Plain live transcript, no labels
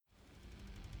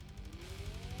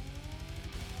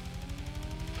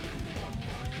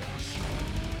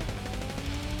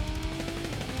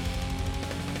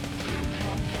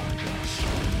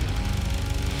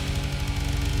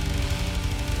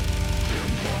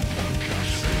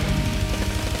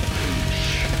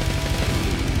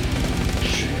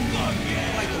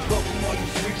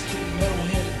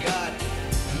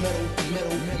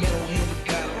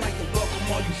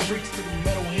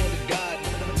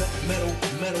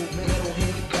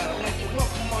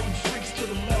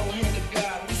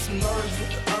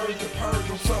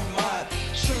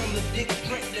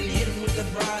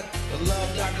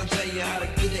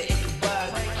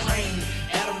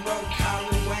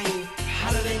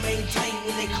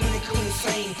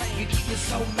insane. You keep it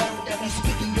so mellow that we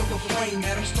speaking your refrain.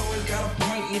 Adam Story's got a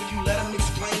point, and if you let him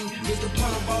explain, here's the pun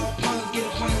of all puns, get a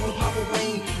pun with Papa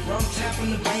Wayne. Rum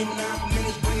tapping the vein, and 9 for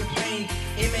minutes bringing pain.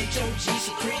 MHOG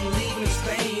secreting, leaving a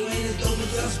stain. You ain't as dope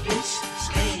as us, bitch.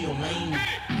 Stay in your lane.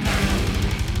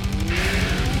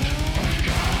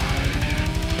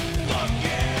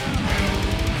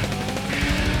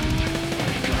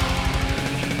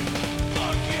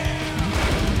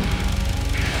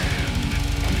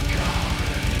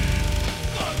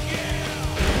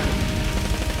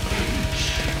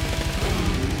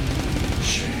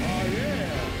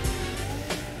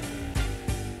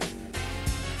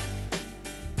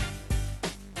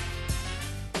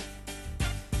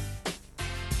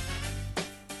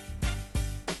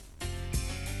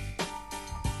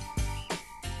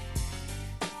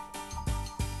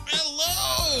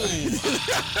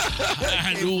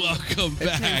 And welcome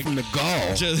back from the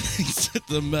gall to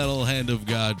the Metal Hand of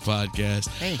God podcast.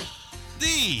 Hey,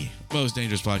 the most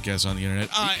dangerous podcast on the internet.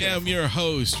 I am your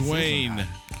host, Wayne,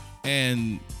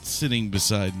 and sitting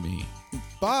beside me,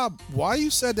 Bob, why you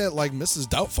said that like Mrs.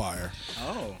 Doubtfire?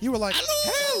 oh, You were like,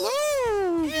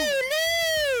 hello.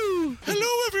 hello,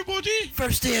 everybody.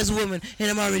 first day as a woman,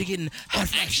 and I'm already getting hot.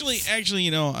 Actually,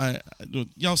 you know,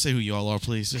 y'all say who y'all are,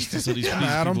 please, just so these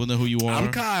Adam. people know who you are.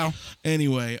 I'm Kyle.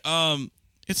 Anyway,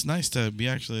 it's nice to be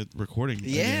actually recording.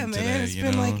 Yeah, again man, today, it's you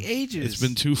been know? like ages. It's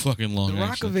been too fucking long. The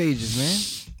rock actually. of ages, man.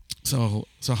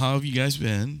 So how have you guys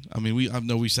been? I mean, I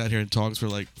know we sat here and talked for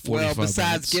like 45 Well, besides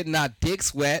minutes. getting our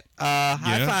dicks wet,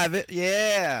 high five it.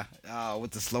 Yeah.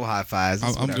 With the slow high fives.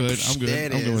 I'm good. I'm good. There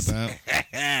it I'm good with is.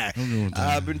 that. I'm good with that.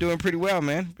 I've been doing pretty well,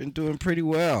 man. Been doing pretty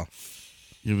well.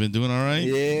 You've been doing all right?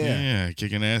 Yeah. Yeah,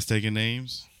 kicking ass, taking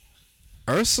names.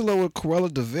 Ursula with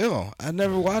Cruella DeVille. I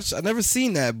never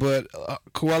seen that, but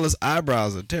Cruella's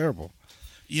eyebrows are terrible.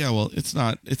 Yeah, well, it's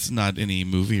not any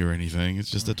movie or anything.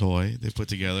 It's just a toy they put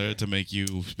together to make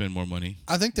you spend more money.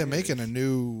 I think they're making a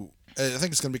new. I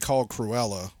think it's going to be called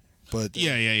Cruella. But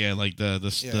Yeah, like the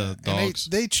and dogs.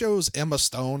 they chose Emma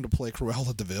Stone to play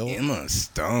Cruella DeVille. Emma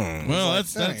Stone. Well, Like,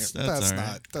 that's all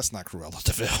right. that's not Cruella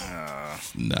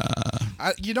DeVille.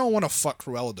 Nah. You don't want to fuck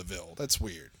Cruella DeVille. That's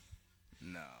weird.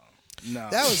 No.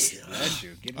 That was Bless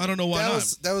you. I don't know why not.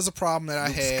 that was a problem that I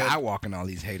had. Skywalking all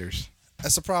these haters.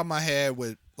 That's a problem I had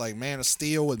with like Man of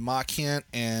Steel with Ma Kent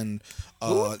and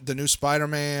the new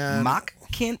Spider-Man. Mock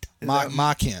Kent?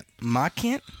 Ma Kent. Ma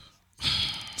Kent?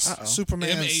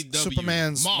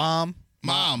 Superman's Mom.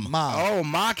 mom. Oh,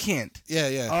 Ma Kent.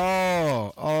 Yeah.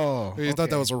 Oh. You thought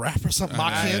that was a rapper or something?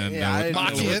 Ma Kent? Yeah, I didn't Ma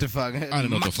know Kent? what the fuck. I don't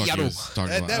know what the fuck he was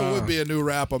talking about. That would be a new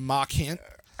rapper, Ma Kent.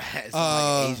 It's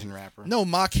like an Asian rapper. No,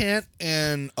 Ma Kent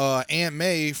and Aunt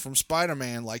May from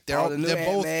Spider-Man, like they're the new they're Aunt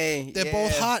both May. they're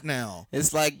both hot now.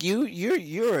 It's like you're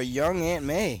a young Aunt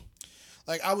May.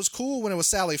 Like I was cool when it was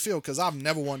Sally Field because I've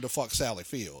never wanted to fuck Sally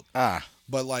Field.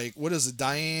 But like, what is it,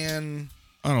 Diane?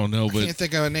 I don't know, I but can't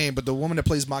think of her name, but the woman that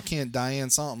plays Ma Kent, Diane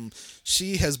something,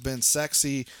 she has been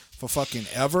sexy for fucking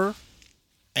ever,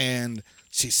 and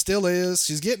she still is.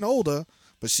 She's getting older,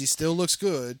 but she still looks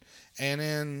good. And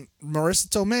then Marissa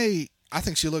Tomei, I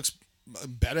think she looks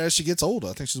better as she gets older.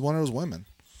 I think she's one of those women.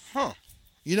 Huh.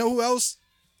 You know who else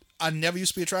I never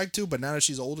used to be attracted to, but now that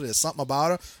she's older, there's something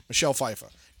about her. Michelle Pfeiffer.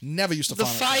 Never used to The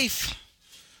find her Fife.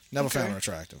 Never found her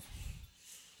attractive.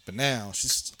 But now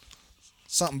she's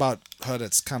something about her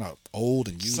that's kind of old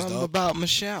and used Something up. about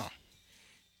Michelle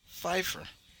Pfeiffer.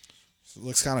 She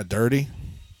looks kind of dirty.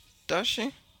 Does she?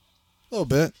 A little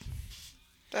bit.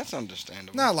 That's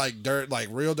understandable. Not like dirt, like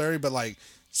real dirty, but like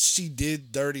she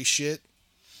did dirty shit.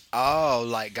 Oh,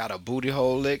 like got a booty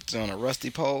hole licked on a rusty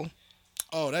pole?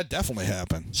 Oh, that definitely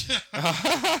happened.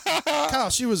 Kyle,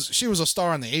 she was a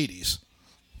star in the 80s.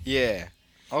 Yeah.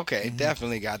 Okay,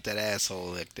 definitely got that asshole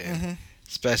licked in.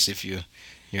 Especially if you're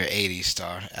an 80s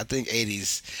star. I think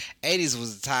 80s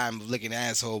was the time of licking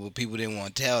asshole, but people didn't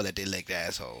want to tell that they licked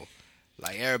asshole.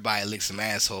 Like, everybody licked some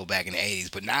asshole back in the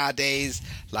 80s. But nowadays,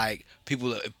 like,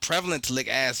 people are prevalent to lick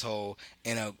asshole,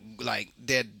 and, like,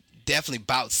 they're definitely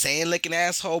about saying licking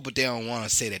asshole, but they don't want to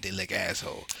say that they lick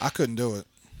asshole. I couldn't do it.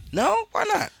 No? Why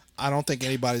not? I don't think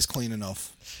anybody's clean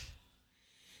enough.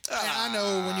 I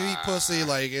know when you eat pussy,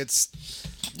 like, it's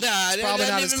probably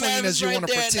not as clean as you want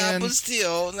to pretend. But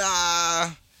still,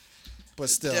 But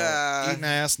still, eating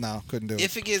ass, no, couldn't do it.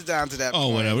 If it gets down to that point. oh,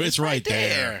 whatever. It's right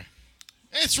there.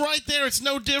 It's right there. It's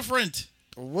no different.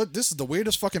 What? This is the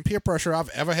weirdest fucking peer pressure I've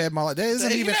ever had in my life. There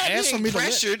isn't even asking me to lick.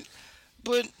 pressured,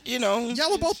 but, you know.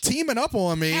 Y'all are both teaming up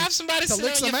on me Have somebody to sit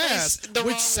lick on some your ass, face the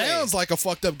which wrong sounds way. like a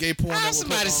fucked up gay porn. Have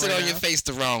somebody sit on your face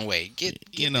the wrong way. Get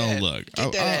You know, that, look,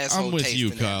 get that asshole I'm with taste you,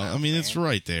 in that Kyle. mouth, I mean, man. it's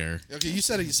right there. Okay, you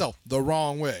said it yourself. The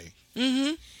wrong way.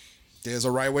 Mm-hmm. There's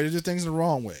a right way to do things and a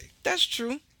wrong way. That's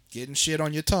true. Getting shit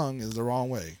on your tongue is the wrong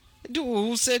way. Dude,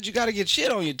 who said you got to get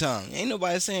shit on your tongue? Ain't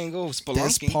nobody saying go There's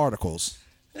spelunking. particles.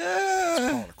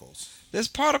 Particles. There's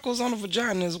particles on the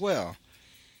vagina as well.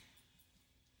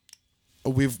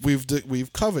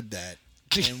 We've covered that,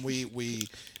 and we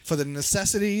for the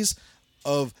necessities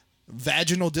of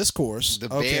vaginal discourse. The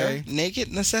bare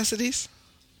naked necessities.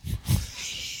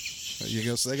 You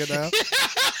gonna sing it now? No,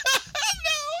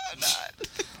 I'm not.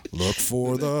 Look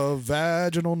for the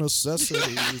vaginal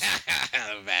necessities.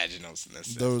 Vaginal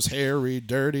necessities. Those hairy,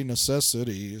 dirty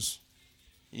necessities.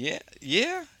 Yeah.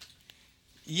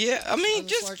 I mean,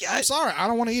 I'm sorry, I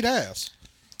don't want to eat ass.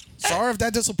 Sorry if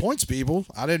that disappoints people.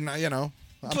 I didn't,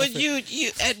 But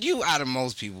you out of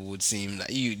most people would seem like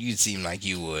you'd seem like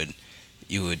you would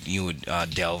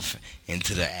delve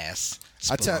into the ass.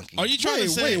 Are you trying to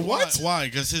say what? Why?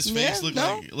 Because his face look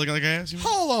like ass?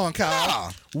 Hold on,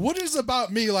 Kyle. No. What is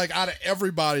about me, like, out of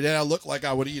everybody that I look like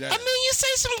I would eat ass? I mean, you say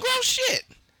some gross shit.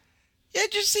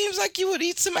 It just seems like you would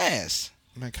eat some ass.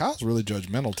 Man, Kyle's really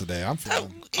judgmental today. I'm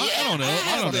feeling. I don't know.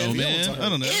 I don't know, man. I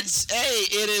don't know.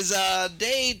 It is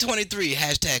day 23.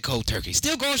 # cold turkey.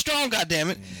 Still going strong.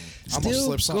 Goddammit. I'm gonna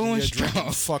slip something in your drink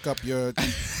and fuck up your.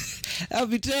 That'd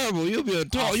be terrible. You'll be a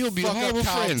horrible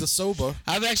friend. To sober.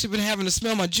 I've actually been having to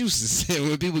smell my juices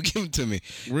when people give them to me.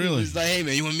 Really? It's like, hey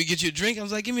man, you want me to get you a drink? I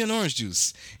was like, give me an orange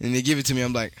juice, and they give it to me.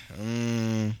 I'm like,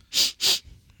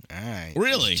 all right.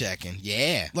 Really? Just checking.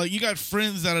 Yeah. Like, you got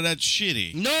friends that are that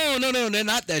shitty. No, they're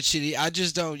not that shitty. I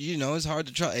just don't. It's hard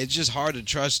to trust. It's just hard to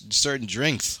trust certain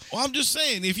drinks. Well, I'm just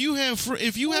saying, if you have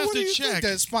to check,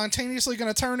 that's spontaneously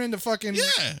going to turn into fucking,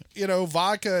 yeah,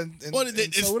 vodka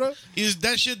and soda. Is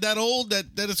that shit that old that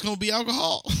it's going to be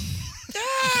alcohol?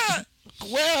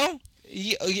 Well,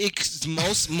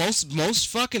 most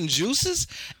fucking juices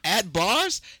at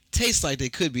bars taste like they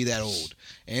could be that old,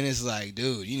 and it's like,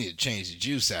 dude, you need to change the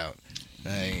juice out.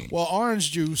 Like, well,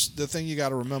 orange juice. The thing you got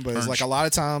to remember is, like, a lot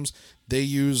of times they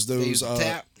use those. They use the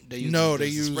tap. They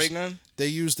use spray gun. They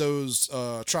use those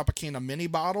Tropicana mini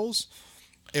bottles.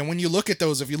 And when you look at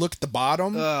those, if you look at the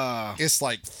bottom, it's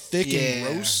like thick and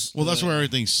gross. Well, that's where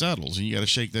everything settles, and you got to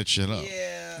shake that shit up.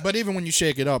 Yeah. But even when you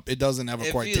shake it up, it doesn't ever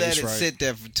quite taste right. If you let it sit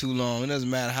there for too long, it doesn't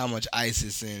matter how much ice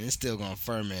it's in, it's still going to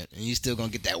ferment, and you're still going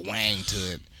to get that wang to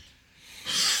it.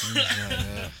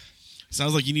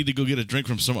 Sounds like you need to go get a drink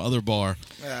from some other bar.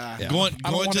 Going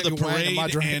to the parade,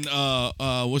 and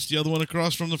what's the other one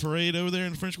across from the parade over there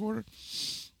in the French Quarter?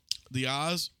 The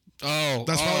Oz. Oh,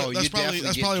 that's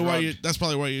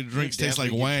probably why your drinks taste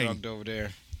like wang over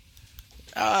there.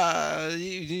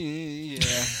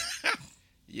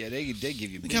 Yeah, they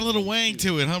give you. They got a little wang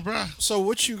to it, huh, bro? So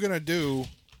what you gonna do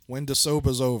when the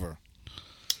sober's over?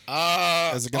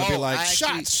 Is it gonna be like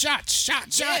shots?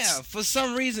 Yeah, for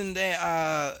some reason they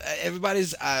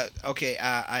everybody's okay.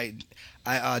 I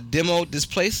demoed this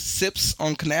place, Sips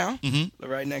on Canal,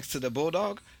 right next to the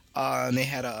Bulldog, and they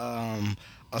had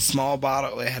a small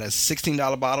bottle. It had a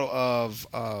 $16 bottle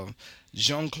of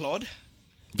Jean-Claude.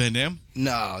 Van Damme?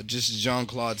 No, just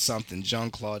Jean-Claude something.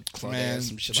 Jean-Claude Man,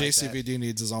 some shit JCVD like that.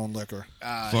 needs his own liquor.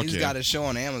 He's got a show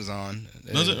on Amazon.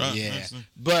 Does it? Yeah. Nice.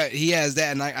 But he has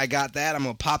that, and I got that. I'm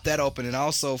going to pop that open. And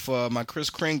also for my Kris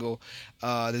Kringle,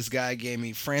 this guy gave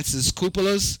me Francis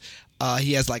Cupolas.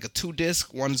 He has like a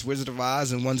 2-disc. One's Wizard of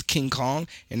Oz and one's King Kong,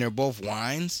 and they're both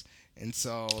wines. And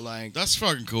so, like... That's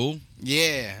fucking cool.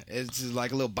 Yeah. It's just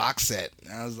like a little box set.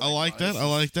 I like that.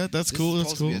 That's cool.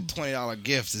 That's cool. It's supposed to be a $20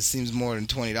 gift. It seems more than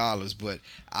 $20, but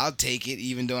I'll take it,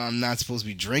 even though I'm not supposed to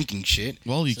be drinking shit.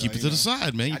 Well, you keep it to the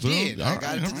side, man. I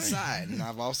got it to the side. And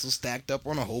I've also stacked up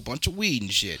on a whole bunch of weed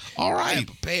and shit. All right. I'm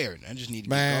prepared. I just need to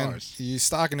get cars. You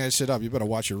stocking that shit up. You better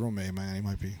watch your roommate, man. He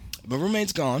might be... My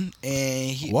roommate's gone,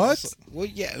 and he what? Well,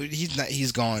 yeah, he's not.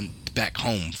 He's gone back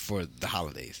home for the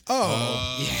holidays.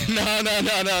 Oh, yeah.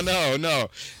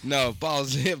 No.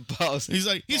 Balls. He's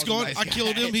like, he's gone. Nice I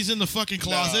killed him. He's in the fucking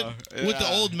closet with the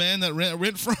old man that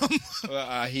rent from.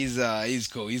 He's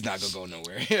cool. He's not gonna go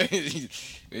nowhere.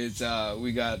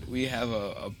 We have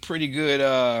a pretty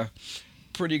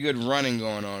good running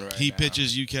going on right now. He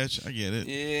pitches, you catch. I get it.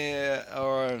 Yeah,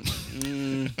 or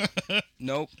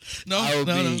nope. No.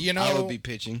 I would be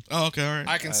pitching. Oh, okay, all right.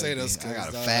 I can say this because I got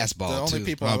a fastball. The only too.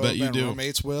 people I've been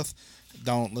roommates with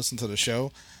don't listen to the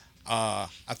show. I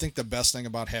think the best thing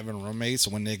about having roommates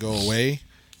when they go away,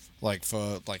 like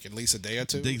for like at least a day or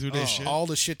two, dig through that shit. All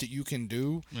the shit that you can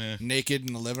do naked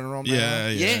in the living room.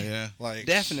 Yeah. Like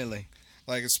definitely.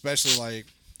 Like especially like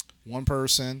one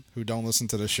person who don't listen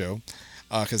to the show.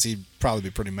 Because he'd probably be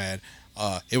pretty mad.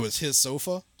 It was his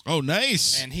sofa. Oh,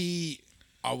 nice. And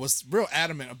I was real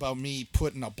adamant about me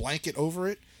putting a blanket over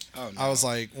it Oh, no. I was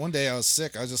like, one day I was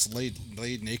sick. I just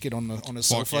laid naked on the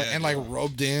sofa and like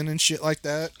rubbed in and shit like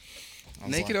that.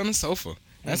 Naked on the sofa.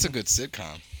 That's a good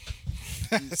sitcom.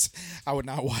 I would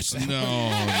not watch that.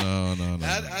 No.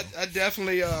 I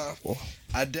definitely.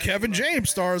 Kevin James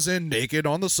stars in Naked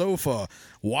on the Sofa.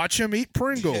 Watch him eat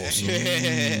Pringles.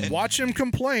 Watch him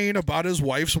complain about his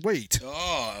wife's weight.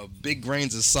 Oh, big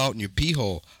grains of salt in your pee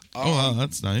hole. Wow,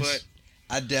 that's nice. But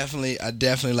I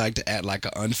definitely like to act like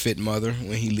an unfit mother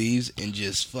when he leaves and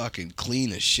just fucking clean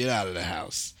the shit out of the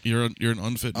house. You're an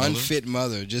unfit mother? Unfit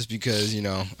mother, just because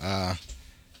I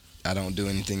don't do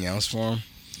anything else for him.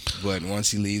 But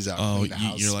once he leaves, I'll clean the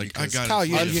house. You're like, I got Kyle,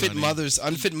 unfit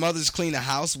mothers clean the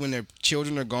house when their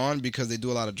children are gone because they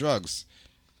do a lot of drugs.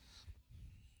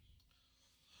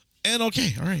 And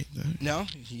okay, all right. No,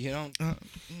 you don't.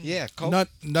 Yeah, none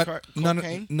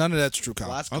of that's true, Kyle.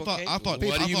 Lots I of cocaine? thought.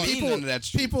 What do you mean none of that's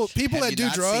true? People Have that you do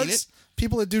not seen drugs, it?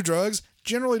 people that do drugs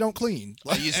generally don't clean.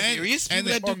 Are you serious? and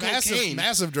People that do Or cocaine.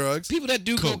 massive drugs. People that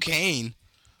do Coke. cocaine.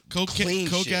 Coke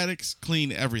shit. addicts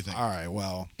clean everything All right,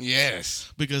 well,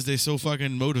 Yes. because they're so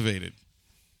fucking motivated.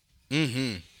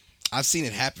 Mm-hmm. I've seen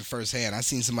it happen firsthand. I've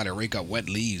seen somebody rake up wet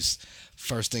leaves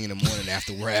first thing in the morning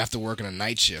after working a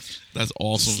night shift. That's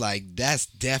awesome. It's like, that's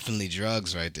definitely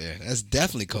drugs right there. That's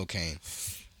definitely cocaine.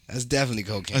 That's definitely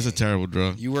cocaine. That's a terrible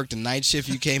drug. You worked a night shift,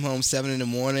 you came home 7 in the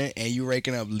morning, and you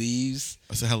raking up leaves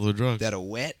That's a hell of a drug. that are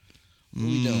wet? What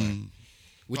we doing?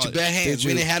 With your bare hands.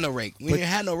 We didn't have no rake.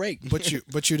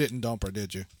 but you didn't dump her,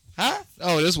 did you? Huh?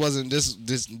 Oh, this wasn't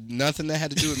this nothing that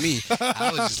had to do with me.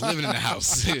 I was just living in the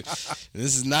house.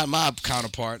 This is not my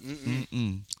counterpart.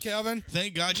 Kevin?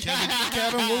 Thank God Kevin.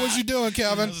 Kevin, what was you doing,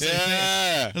 Kevin?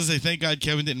 I was say thank God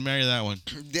Kevin didn't marry that one.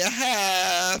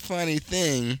 Yeah, funny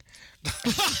thing.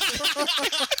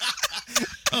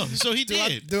 Oh, so he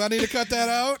did. Do I need to cut that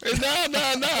out?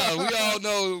 No. We all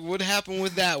know what happened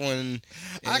with that one.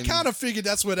 I kind of figured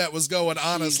that's where that was going,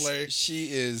 honestly.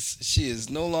 She is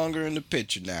no longer in the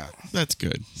picture now. That's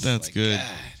good. That's good. God.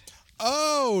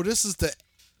 Oh, this is the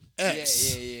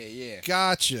X. Yeah.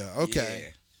 Gotcha. Okay.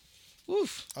 Yeah.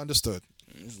 Woof. Understood.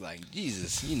 It's like,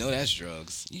 Jesus, you know that's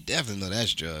drugs. You definitely know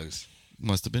that's drugs.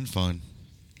 Must have been fun.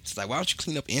 It's like, why don't you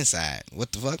clean up inside?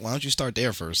 What the fuck? Why don't you start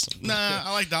there first? Nah,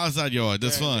 I like the outside yard.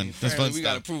 That's fun. That's fun. We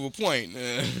got to prove a point.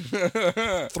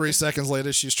 3 seconds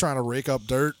later, she's trying to rake up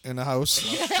dirt in the house.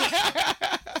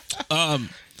 Man,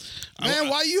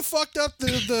 why you fucked up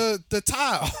the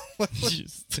tile?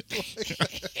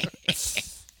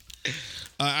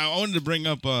 I wanted to bring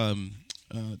up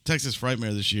Texas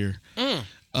Frightmare this year.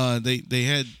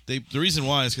 The reason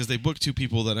why is because they booked 2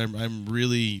 people that I'm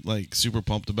really like super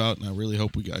pumped about, and I really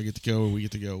hope I get to go, or we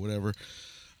get to go, whatever.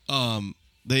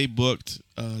 They booked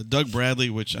Doug Bradley,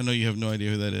 which I know you have no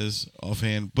idea who that is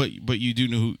offhand, but you do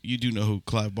know who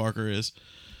Clive Barker is.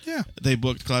 Yeah, they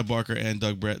booked Clive Barker and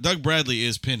Doug Bradley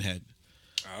is Pinhead.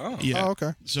 Oh. Yeah. Oh,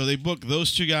 okay. So they booked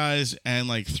those 2 guys and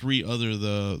like 3 other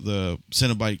the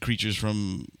Cenobite creatures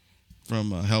from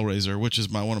Hellraiser, which is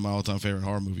one of my all-time favorite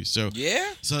horror movies. So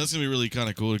that's gonna be really kind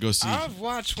of cool to go see. I've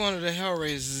watched one of the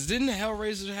Hellraisers. Didn't the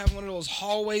Hellraiser have one of those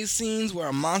hallway scenes where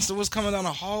a monster was coming down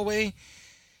a hallway?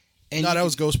 And that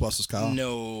was Ghostbusters, Kyle.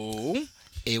 No,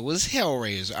 it was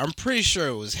Hellraiser. I'm pretty sure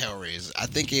it was Hellraiser. I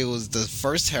think it was the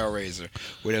first Hellraiser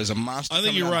where there was a monster. I think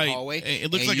coming you're down right. The hallway,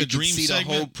 it looks and like you a dream could see segment.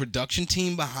 the whole production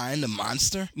team behind the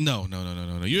monster. No.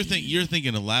 You're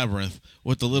thinking of Labyrinth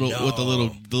with the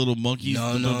little monkeys.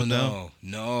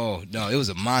 No. It was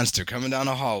a monster coming down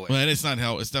the hallway. Well, it's not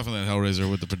It's definitely not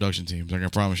Hellraiser with the production teams. I can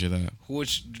promise you that.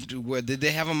 Where did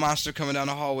they have a monster coming down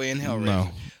the hallway in Hellraiser?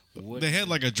 No. They had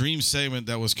like a dream segment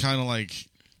that was kind of like.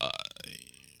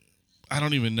 I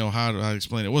don't even know how to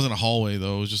explain it. It wasn't a hallway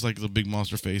though. It was just like the big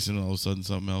monster face, and all of a sudden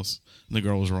something else, and the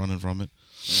girl was running from it.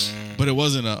 But it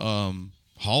wasn't a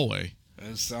hallway. It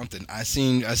was something. I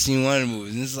seen one of the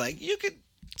movies, and it's like you could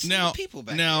see the people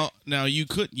back there. Now you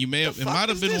might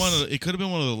have been it could have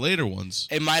been one of the later ones.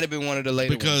 It might have been one of the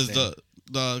later ones because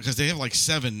because they have like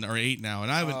 7 or 8 now,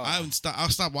 and I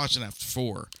stopped watching after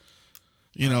 4.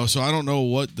 You know, so I don't know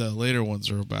what the later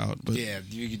ones are about. But yeah,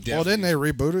 you could definitely. Well, didn't they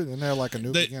reboot it? Isn't there like a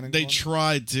new beginning? They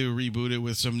tried to reboot it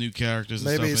with some new characters.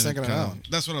 Maybe and he's stuff, thinking it out.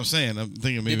 That's what I'm saying. I'm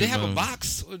thinking maybe. Did they have a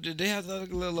box? Or did they have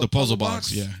the puzzle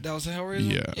box? Yeah, that was a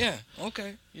Hellraiser. Yeah. Yeah.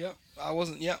 Okay. Yep. I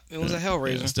wasn't. Yep. It was a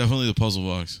Hellraiser. Yeah, it's definitely the puzzle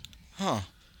box. Huh.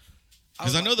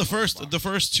 Because I know the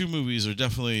first 2 movies are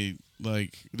definitely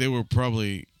like they were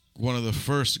probably one of the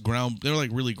first they're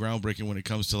like really groundbreaking when it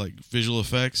comes to like visual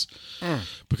effects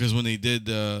because when they did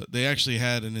they actually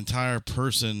had an entire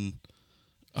person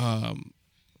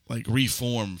like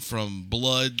reform from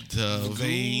blood to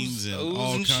veins and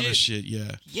all kind of shit.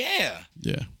 Yeah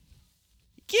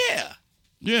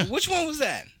Yeah. Which one was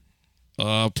that?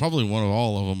 Probably one of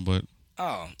all of them, but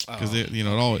Because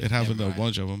it happened to a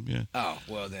bunch of them. Yeah. Oh,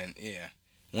 well then, yeah.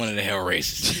 One of the hell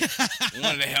races.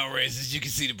 One of the hell races. You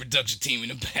can see the production team in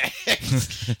the back.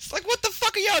 It's like, what the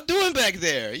fuck are y'all doing back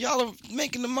there? Y'all are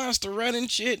making the monster run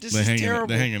and shit. This is terrible.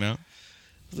 They're hanging out.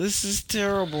 This is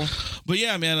terrible. But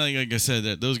yeah, man, like I said,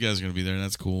 that those guys are gonna be there, and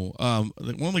that's cool. One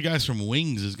of the guys from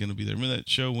Wings is gonna be there. Remember that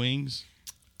show Wings?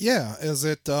 Yeah, is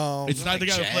it? It's not like the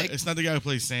guy. Jag? It's not the guy who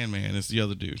plays Sandman. It's the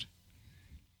other dude.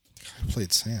 I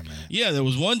played Sandman. Yeah, there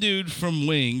was one dude from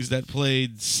Wings that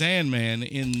played Sandman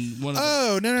in one of.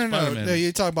 Oh no! Spider-Man. No,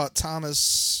 you're talking about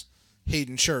Thomas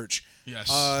Hayden Church. Yes.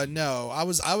 No, I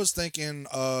was thinking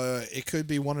it could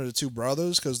be one of the two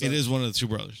brothers because It is one of the two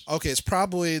brothers. Okay, it's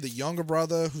probably the younger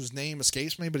brother whose name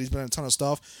escapes me, but he's been in a ton of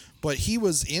stuff. But he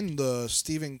was in the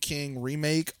Stephen King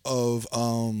remake of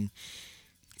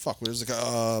what is it?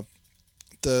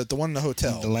 The one in the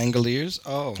hotel. The Langoliers?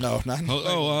 Oh. No, not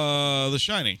The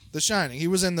Shining. The Shining. He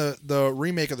was in the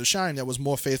remake of The Shining that was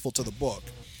more faithful to the book.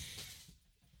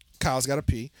 Kyle's got to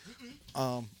pee.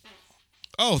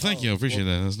 Oh, thank you. I appreciate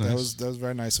that. That's nice. That was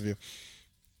very nice of you.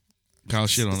 Kyle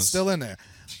shit on It's us. still in there.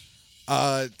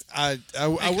 I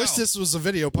wish Kyle. this was a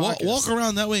video podcast. Walk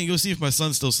around that way and go see if my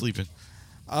son's still sleeping.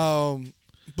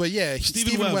 But yeah,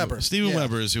 Steven Weber. Steven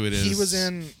Weber is who it is. He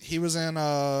was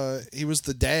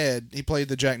the dad. He played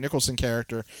the Jack Nicholson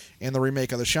character in the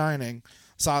remake of The Shining.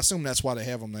 So I assume that's why they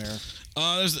have him there.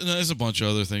 There's a bunch of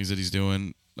other things that he's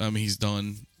doing. He's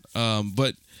done.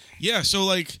 But yeah, so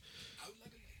like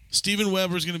Steven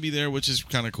Weber's going to be there, which is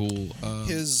kind of cool.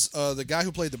 The guy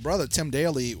who played the brother, Tim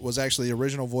Daly, was actually the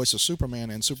original voice of Superman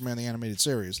in Superman the Animated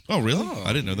Series. Oh, really?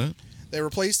 I didn't know that. They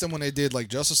replaced him when they did like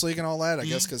Justice League and all that. I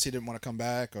guess because he didn't want to come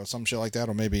back or some shit like that,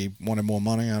 or maybe wanted more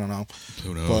money. I don't know.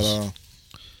 Who knows?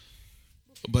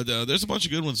 But there's a bunch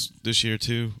of good ones this year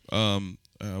too.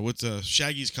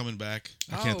 Shaggy's coming back.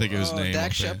 I can't think of his name.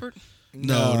 Dak Shepard?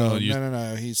 No.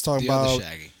 No. He's talking The other about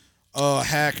Shaggy.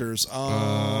 hackers.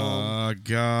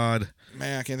 God.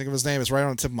 Man, I can't think of his name. It's right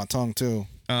on the tip of my tongue too.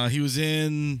 He was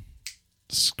in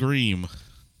Scream.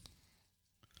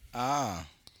 Ah,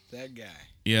 that guy.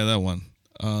 Yeah, that one.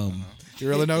 You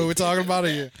really know who we're talking about? Or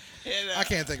you? I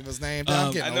can't think of his name.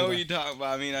 I'm getting I know older. what you're talking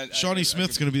about. I mean, Shawnee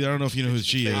Smith's going to be there. I don't know if you know who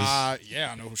she is.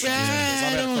 Yeah, I know who she is. I've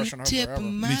had a crush on her forever.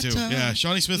 Me too. Yeah,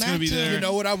 Shawnee Smith's going to be there. You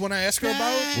know what I want to ask her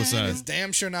about? What's that? It's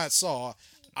damn sure not Saw.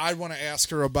 I want to ask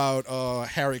her about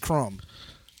Harry Crumb.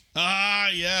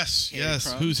 Yes.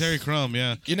 Crumb? Who's Harry Crumb?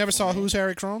 Yeah. You never saw Who's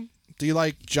Harry Crumb? Do you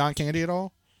like John Candy at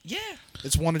all? Yeah.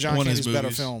 It's one of John One of his Candy's better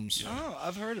movies. films. Oh,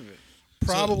 I've heard of it.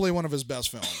 Probably one of his best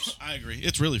films. I agree.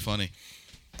 It's really funny.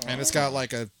 And it's got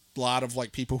like a lot of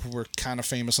like people who were kind of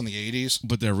famous in the 80s.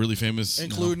 But they're really famous.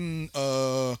 Including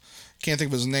can't think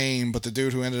of his name, but the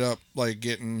dude who ended up like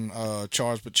getting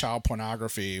charged with child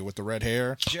pornography with the red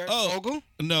hair. Jared Oh. Fogle?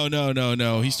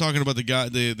 No. He's talking about the guy,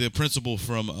 the principal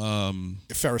from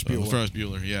Ferris Bueller. Ferris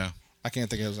Bueller. Yeah. I can't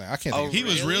think of his name. I can't think of He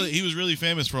his name. was really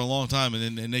famous for a long time,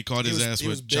 and they caught his ass He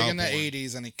was with big child in the porn.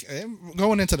 80s and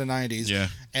going into the 90s. Yeah.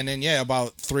 And then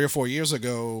about 3 or 4 years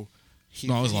ago,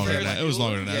 No, it was longer than that. It was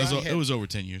longer than that. Yeah, It was over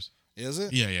 10 years. Is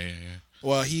it? Yeah.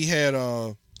 Well, he had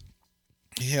all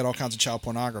kinds of child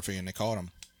pornography, and they caught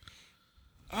him.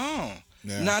 Oh.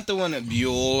 Yeah. Not the one at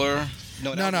Bueller.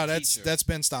 No, That's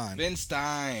Ben Stein. Ben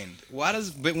Stein.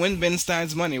 When Ben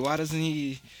Stein's money? Why doesn't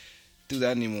he do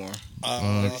that anymore?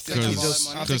 I think he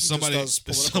just Because somebody does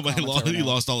political commentary now.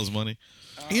 lost all his money.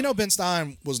 You know, Ben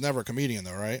Stein was never a comedian,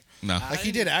 though, right? No. Like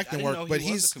he did acting work, but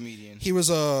he was a comedian. he was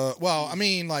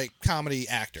like comedy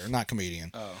actor, not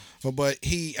comedian. Oh. But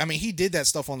he did that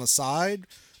stuff on the side.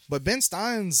 But Ben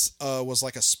Stein's was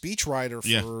like a speechwriter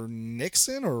for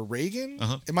Nixon or Reagan.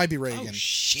 Uh-huh. It might be Reagan. Oh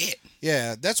shit!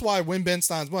 Yeah, that's why when Ben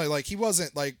Stein's money, like he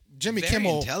wasn't like Jimmy Very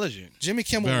Kimmel. intelligent. Jimmy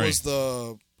Kimmel Very. was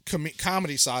the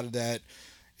comedy side of that,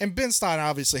 and Ben Stein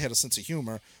obviously had a sense of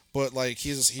humor. But like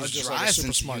he's just dry like a super sense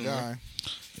of smart humor. guy.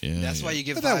 Yeah. That's why you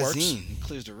give But that works. Visine. He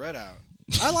clears the red out.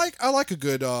 I like a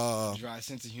good. Dry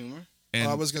sense of humor. And,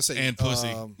 I was gonna say and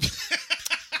pussy.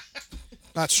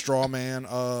 Not straw man.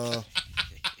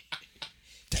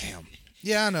 Damn.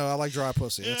 Yeah, I know. I like dry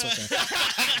pussy. That's okay.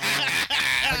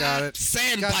 I got it.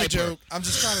 Sandpiper. Got the joke. I'm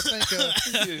just trying to think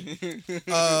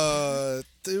of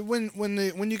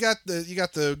when you got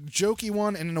the jokey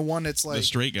one and then the one that's like the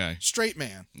straight guy. straight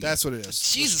man. That's what it is.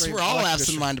 Jesus, Straight- we're I all like the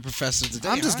absent-minded professors today.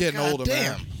 I'm just getting older,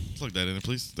 man. Damn. Plug that in,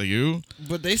 please. Thank you.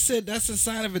 But they said that's a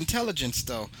sign of intelligence,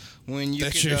 though. When you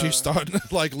That could, you starting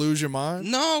to like lose your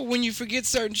mind. no, when you forget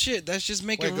certain shit, that's just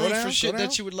making Wait, go room down, for go shit down.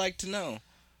 that you would like to know.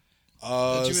 you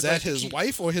Is would that like to his keep.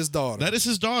 wife or his daughter? That is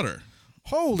his daughter.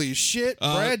 Holy shit!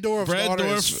 Brad Dourif's daughter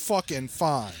is fucking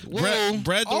fine. Brad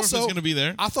Dourif is going to be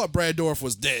there. I thought Brad Dourif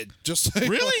was dead. Just like,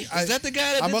 really? Is that the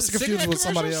guy that I did must the have confused cigarette with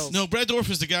somebody commercials? else. No, Brad Dourif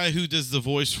is the guy who does the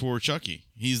voice for Chucky.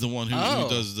 He's the one who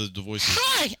does the voices.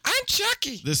 Hi, I'm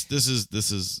Chucky. This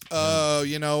is. Oh,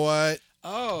 you know what?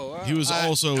 Oh, wow. He was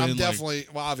also I'm in definitely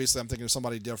well. Obviously, I'm thinking of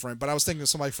somebody different, but I was thinking of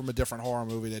somebody from a different horror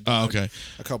movie that Oh, died okay.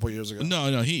 a couple years ago.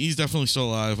 No, he's definitely still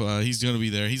alive. He's going to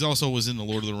be there. He's also was in the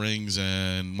Lord of the Rings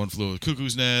and One Flew Over the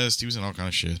Cuckoo's Nest. He was in all kind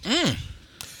of shit.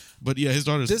 But yeah, his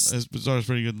daughter's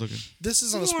pretty good looking. This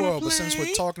isn't a spoil, but since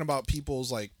we're talking about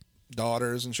people's like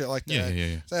daughters and shit like that,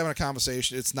 Yeah. so having a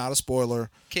conversation. It's not a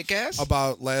spoiler Kick-Ass?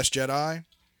 about Last Jedi.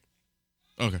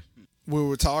 Okay. We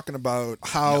were talking about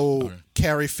how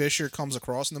Carrie Fisher comes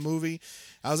across in the movie.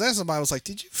 I was asking somebody, I was like,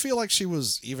 did you feel like she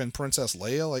was even Princess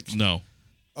Leia? Like, No.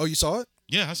 oh, you saw it?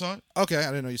 Yeah, I saw it. Okay, I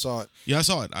didn't know you saw it. Yeah, I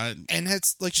saw it. And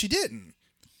it's like she didn't.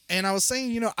 And I was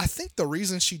saying, I think the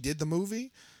reason she did the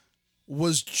movie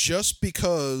was just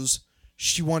because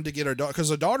she wanted to get her daughter,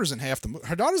 because her daughter's in half the movie.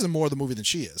 Her daughter's in more of the movie than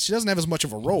she is. She doesn't have as much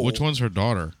of a role. Which one's her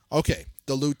daughter? Okay,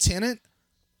 the lieutenant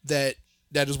that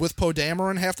is with Poe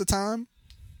Dameron half the time.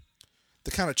 The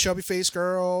kind of chubby faced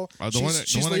girl.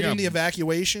 She's leading the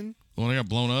evacuation. The one that got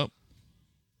blown up?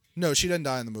 No, she doesn't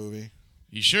die in the movie.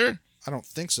 You sure? I don't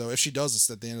think so. If she does, it's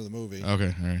at the end of the movie.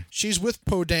 Okay, all right. She's with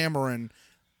Poe Dameron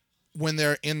when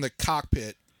they're in the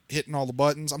cockpit hitting all the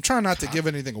buttons. I'm trying not to give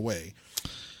anything away.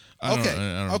 I don't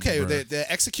remember. They're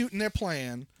executing their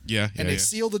plan. Yeah, and they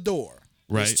seal the door.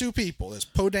 Right. There's two people. There's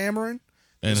Poe Dameron.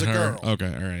 And There's a her. girl. Okay,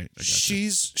 all right. I gotcha.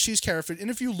 She's Carrie Fisher. And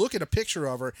if you look at a picture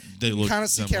of her, you kind of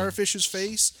see Carrie Fisher's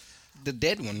face. The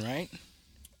dead one, right?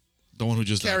 The one who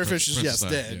just Carrie died. Fisher's Princess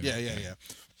dead. Leia. Yeah.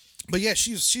 But yeah,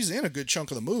 she's in a good chunk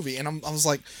of the movie, and I was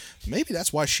like, maybe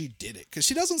that's why she did it, because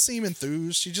she doesn't seem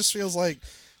enthused. She just feels like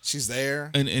she's there.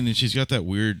 And she's got that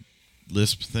weird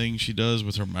lisp thing she does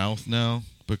with her mouth now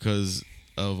because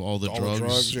of all the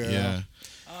drugs. Yeah.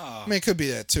 I mean, it could be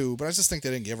that too, but I just think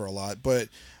they didn't give her a lot. But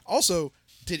also,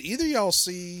 did either of y'all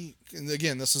see? And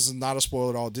again, this is not a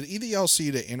spoiler at all. Did either of y'all see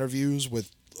the interviews with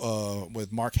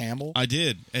Mark Hamill? I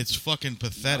did. It's fucking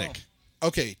pathetic. No.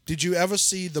 Okay, did you ever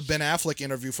see the Ben Affleck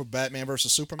interview for Batman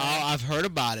vs Superman? Oh, I've heard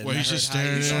about it. Where he's just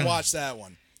staring. You should watch that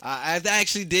one. I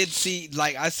actually did see,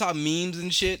 like, I saw memes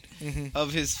and shit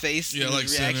of his face and like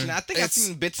his reaction. center. I think I've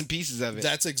seen bits and pieces of it.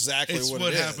 That's exactly It's what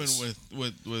what it happened is.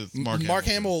 with Mark Mark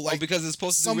Hamill, like, because it's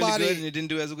supposed to be really good and it didn't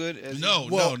do as good as No.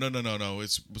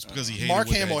 It's because he hated Mark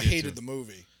what Hamill they did hated to the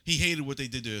movie. He hated what they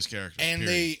did to his character. And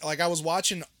period. I was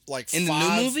watching like in five,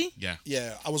 the new movie? Yeah.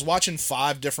 Yeah, I was watching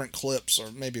 5 different clips,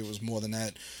 or maybe it was more than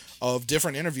that, of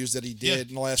different interviews that he did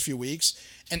in the last few weeks,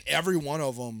 and every one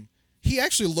of them, he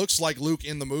actually looks like Luke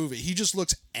in the movie. He just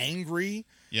looks angry.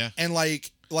 Yeah. And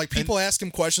like people ask him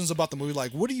questions about the movie,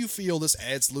 like, what do you feel this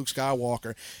adds to Luke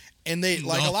Skywalker? And they,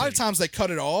 like, a lot of times they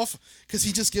cut it off because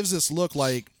he just gives this look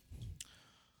like,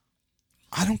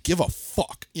 I don't give a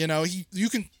fuck. You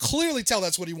can clearly tell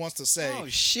that's what he wants to say. Oh,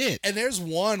 shit. And there's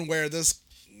one where this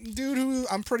dude who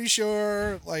I'm pretty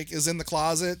sure, like, is in the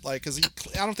closet, like, because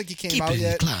I don't think he came out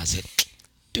yet. In the closet.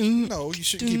 No, you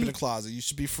shouldn't keep it in the closet. You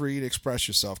should be free to express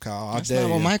yourself, Kyle. That's not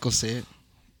what Michael said.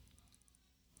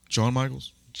 Shawn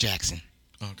Michaels? Jackson.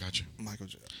 Oh, gotcha. Michael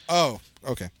J. Oh,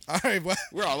 okay. All right. Well,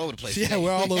 We're all over the place. yeah,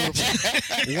 we're all over the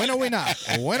place. When are we not?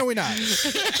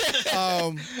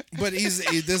 But he's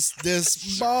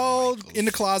this bald in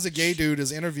the closet gay dude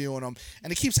is interviewing him,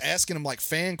 and he keeps asking him like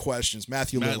fan questions. Matt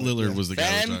Lillard was the guy.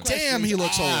 Fan who was Damn, he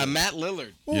looks old. Matt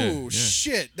Lillard. Oh Yeah.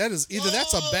 shit! That is either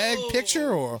that's a bag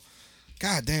picture or,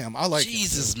 god damn, I like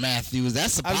Jesus, Matthews.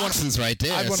 That's the I'd wanna- boxins right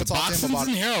there. I'd wanna That's the talk to him boxins about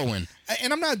and it. heroin.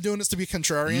 And I'm not doing this to be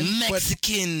contrarian,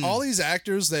 Mexican. but all these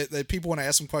actors that people want to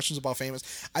ask them questions about famous,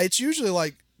 it's usually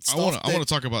like I want to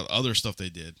talk about other stuff they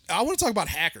did. I want to talk about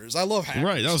hackers. I love hackers.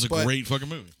 Right, that was a great fucking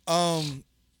movie.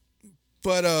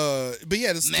 But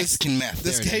yeah, Mexican meth.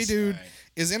 This There it gay is. dude Right.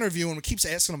 is interviewing him, keeps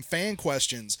asking him fan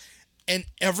questions, and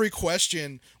every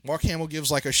question Mark Hamill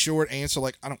gives like a short answer,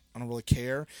 like I don't really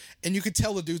care, and you could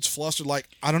tell the dude's flustered, like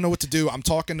I don't know what to do. I'm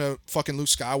talking to fucking Luke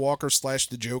Skywalker /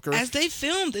 the Joker. As they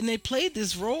filmed and they played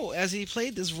this role,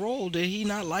 did he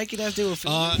not like it as they were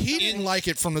filming? He didn't like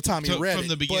it from the time he read from it.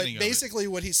 the beginning But of it. basically,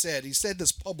 what he said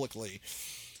this publicly.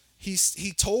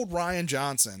 He told Ryan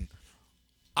Johnson,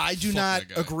 "I do Fuck not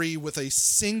that guy. agree with a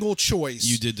single choice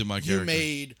You did to my you character.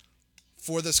 made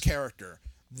for this character.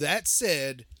 That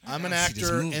said, I'm an gotta see this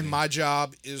actor, movie. and my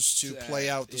job is to play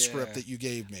out the script that you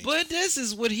gave me." But this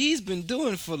is what he's been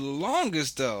doing for the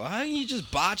longest, though. How can you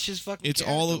just botch his fucking It's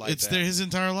character all. like It's that? there his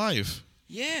entire life.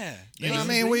 Yeah. You know what I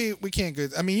mean, we can't go.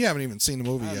 I mean, you haven't even seen the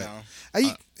movie I yet.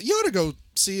 know. You ought to go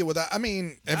see it without. I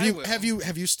mean, have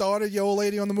you started your old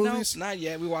lady on the movies? No, not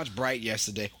yet. We watched Bright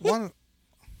yesterday. One, All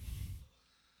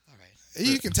right.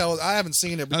 you can tell. I haven't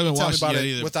seen it, but I you haven't can tell me watched about it it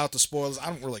either. without the spoilers. I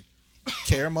don't really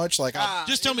care much. Like,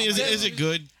 Just tell me, is it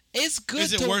good? It's good.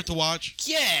 Is it worth the watch?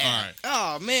 Yeah. All right.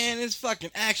 Oh man, it's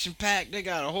fucking action packed. They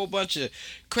got a whole bunch of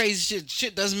crazy shit.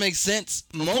 Shit doesn't make sense.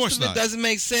 course Most of it not. doesn't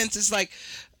make sense. It's like,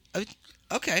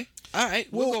 okay, all right,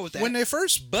 we'll go with that. when they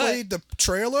first played the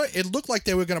trailer, it looked like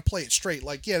they were going to play it straight.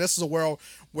 Like, yeah, this is a world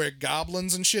where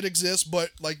goblins and shit exist, but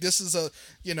like this is it's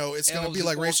going to Elves be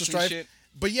like and racial orcs and strife. shit.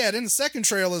 But yeah, then the second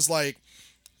trailer is like,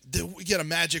 we get a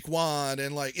magic wand,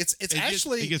 and like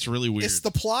it gets really weird. It's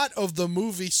the plot of the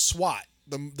movie SWAT,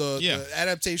 the Yeah. the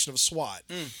adaptation of SWAT.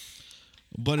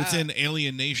 But it's in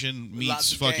Alien Nation meets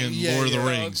Lots of fucking gangs. Lord of the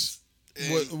Yeah, Rings.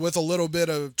 With a little bit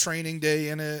of Training Day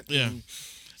in it. Yeah.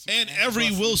 And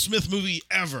every Will Smith movie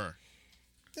ever.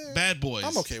 Bad Boys.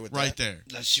 I'm okay with right that. there.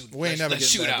 Let's shoot. We ain't never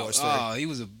let's getting shoot Bad out. Boys 3. Oh, he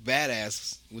was a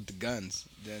badass with the guns.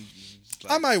 Then it's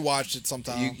like, I might watch it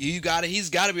sometime. you got to. He's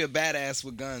got to be a badass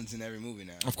with guns in every movie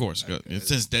now. Of course. It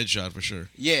says Deadshot for sure.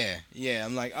 Yeah.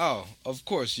 I'm like, oh, of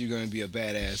course you're gonna be a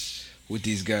badass with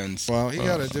these guns. Well, he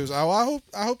got to do. I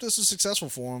hope this is successful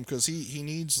for him because he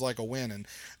needs like a win, and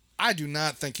I do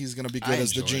not think he's going to be good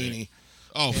as the enjoyed it. genie.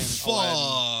 Oh, in fuck.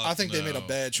 Aladdin. I think they made a no.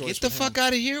 bad choice. Get the with fuck him.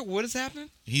 out of here! What is happening?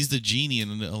 He's the genie in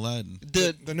Aladdin.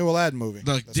 The new Aladdin movie.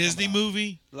 The that's Disney coming out.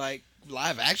 movie? Like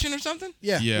live action or something?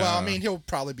 Yeah. Yeah. Well, I mean, he'll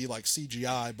probably be like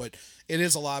CGI, but it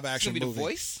is a live It's action gonna be movie. the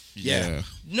voice. Yeah.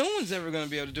 No one's ever gonna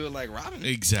be able to do it like Robin.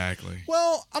 Exactly.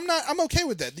 Well, I'm okay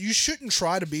with that. You shouldn't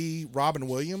try to be Robin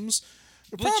Williams.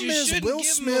 The But problem you is shouldn't Will give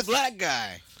him a Smith. black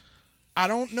guy. I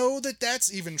don't know that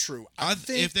that's even true. I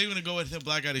think If they were going to go with him,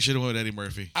 black guy, they should have went with Eddie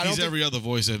Murphy. I don't He's think- every other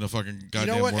voice in the fucking goddamn you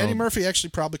know what? world. Eddie Murphy actually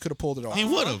probably could have pulled it off. He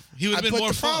would have. He would have been But more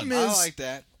the fun. problem is- I like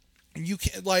that. You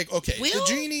can't okay. Will?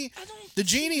 The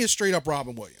genie is straight up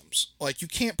Robin Williams. Like you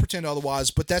can't pretend otherwise.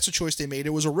 But that's a choice they made. It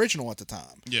was original at the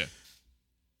time. Yeah.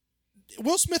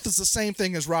 Will Smith is the same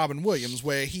thing as Robin Williams,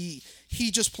 where he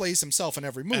just plays himself in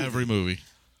every movie. Every movie.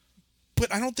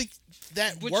 But I don't think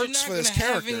that But works you're not for this gonna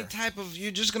have character. any type of.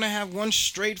 You're just gonna have one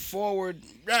straightforward.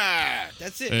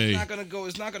 That's it. Hey. It's not gonna go.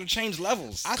 It's not gonna change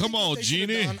levels. I Come think what on, they should have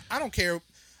Genie. done- I don't care.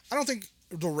 I don't think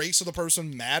the race of the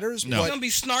person matters. No. He's But gonna be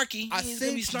snarky. I He's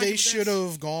gonna be think snarky they with should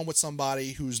this. have gone with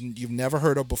somebody who's you've never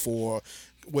heard of before,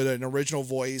 with an original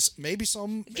voice. Maybe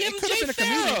some. Give it him could have Jay been a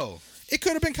comedian. Farrow. It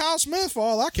could have been Kyle Smith for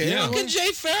all I care. Yeah. Fucking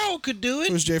Jay Farrow could do It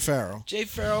it. was Jay Farrow. Jay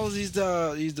Farrow, he's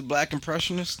the black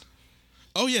impressionist.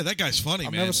 Oh, yeah, that guy's funny,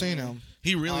 I've man. never seen him.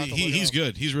 He I'll really, have to look it he's up.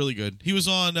 good. He's really good. He was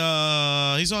on,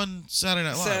 he's on Saturday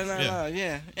Night Live. Saturday Night yeah. Live,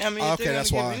 yeah. I mean, if Okay, they're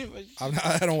that's gonna why. give anybody-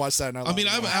 I don't watch Saturday Night Live. I mean,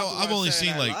 have to I've watch only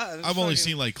Saturday seen Night like Live. It's I've only fucking-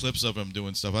 seen like clips of him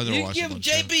doing stuff. I never You watched give him on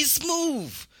JB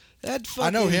Smooth. That fucking. I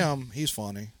know him. He's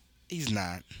funny. He's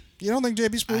not. You don't think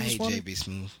JB I Smooth is hate funny? JB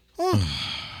Smooth.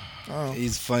 Oh.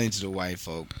 He's funny to the white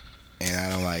folk, and I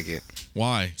don't like it.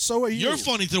 Why? So are you. You're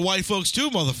funny to white folks too,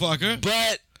 motherfucker.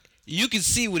 But you can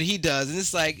see what he does, and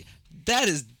it's like that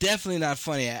is definitely not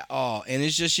funny at all. And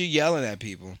it's just you yelling at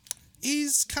people.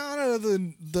 He's kind of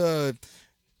the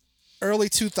early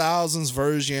 2000s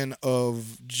version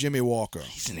of Jimmy Walker.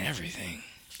 He's in everything.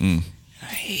 Mm. I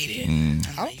hate it.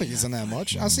 I don't think he's in that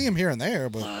much. I see him here and there,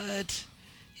 but But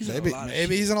he's in maybe a lot of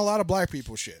maybe he's in a lot of black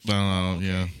people shit. I don't know.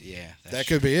 Yeah. Yeah, that's That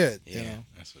could be it. Yeah, You know,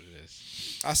 that's what it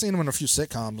is. I've seen him in a few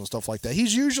sitcoms and stuff like that.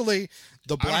 He's usually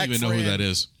the I black don't even know who friend that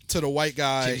is. to the white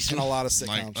guy Jimmy in Smith. a lot of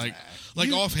sitcoms. Like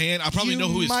You- offhand, I probably you know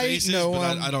who his might face is, know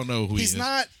but him. I don't know who he is.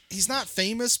 He's not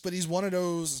famous, but he's one of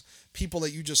those people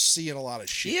that you just see in a lot of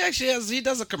shit. He actually has. He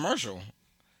does a commercial.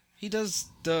 He does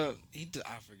the. I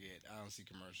forget. I don't see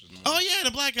commercials. No more. Oh yeah,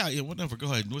 the black guy. Yeah, whatever. Go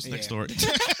ahead. What's the next Yeah. story?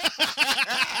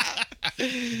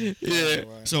 Yeah.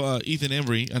 So Ethan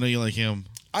Embry, I know you like him.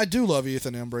 I do love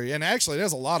Ethan Embry, and actually,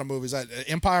 there's a lot of movies.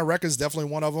 Empire Records definitely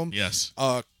one of them. Yes.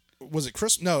 Was it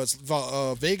Chris? No, it's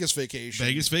Vegas Vacation.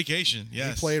 Vegas Vacation.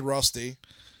 Yes. He played Rusty.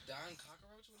 Don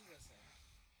Cockroach. What does that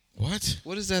say? What?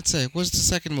 What does that say? What's the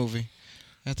second movie?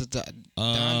 After Don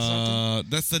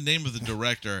something. That's the name of the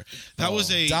director. That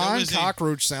was a Don that was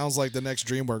Cockroach sounds like the next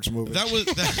DreamWorks movie. that was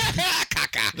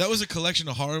that was a collection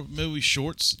of horror movie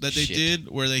shorts that they Shit. did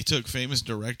where they took famous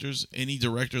directors, any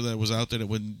director that was out there that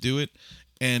wouldn't do it,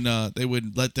 and they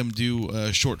would let them do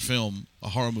a short film, a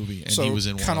horror movie, and so he was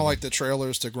in one. kind of of them. like the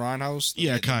trailers to Grindhouse.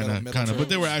 Yeah, Like the kind middle of, but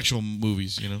they were trailers. actual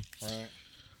movies, you know.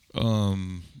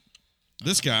 Right.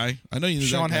 This guy, I know you knew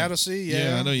Sean that guy. Hattasey,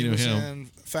 yeah. I know you He knew was him. in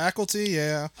Faculty,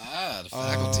 yeah. The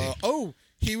faculty.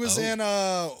 He was in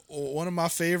one of my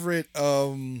favorite.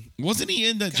 Wasn't he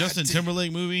in that Justin damn.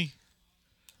 Timberlake movie?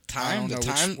 Time? The know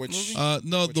Time which movie?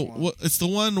 No, Which one? it's the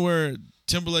one where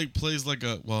Timberlake plays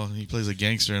he plays a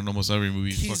gangster in almost every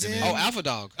movie. He's fucking in- Oh, Alpha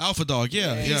Dog. Alpha Dog,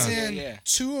 yeah. He's in yeah.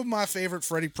 two of my favorite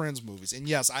Freddie Prinze movies. And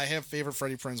yes, I have favorite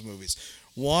Freddie Prinze movies.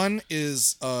 One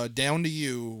is Down to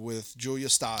You with Julia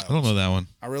Stiles. I don't know that one.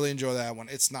 I really enjoy that one.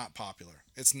 It's not popular.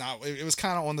 It's not. It was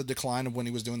kind of on the decline of when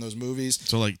he was doing those movies.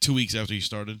 So like 2 weeks after he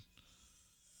started.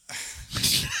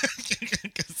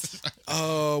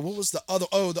 What was the other?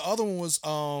 Oh, the other one was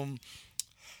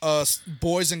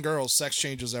Boys and Girls, Sex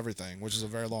Changes Everything, which is a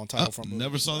very long title from a movie.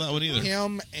 Never saw that one either.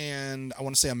 Him and I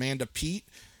want to say Amanda Peet.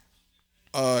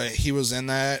 He was in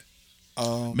that.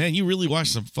 Man, you really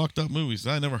watched some fucked up movies.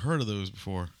 I never heard of those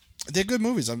before. They're good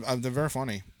movies. They're very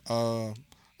funny.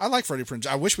 I like Freddie Prinze.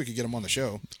 I wish we could get him on the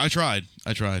show. I tried.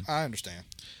 I understand.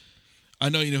 I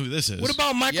know you know who this is. What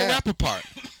about Michael Yeah.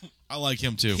 Rappaport? I like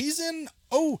him too. He's in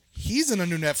a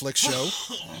new Netflix show.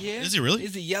 Yeah. Is he really?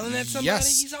 Is he yelling at somebody?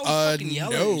 Yes. He's always fucking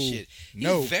yelling no. and shit. He's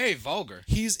No. very vulgar.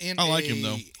 He's in. I like him,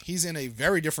 though. He's in a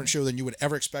very different show than you would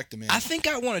ever expect him in. I think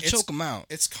I want to choke him out.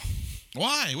 It's.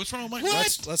 Why? What's wrong with Michael?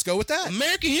 What? Let's go with that.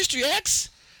 American History X?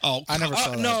 Oh, I never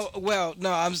saw that. No, well,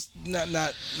 no, I'm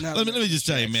not. let me just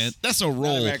tell you, man. That's a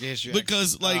role. American History X.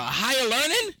 Because like Higher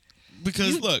Learning?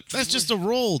 look, that's just a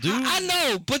role, dude. I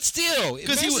know, but still,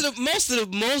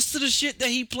 most of the shit that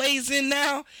he plays in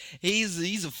now,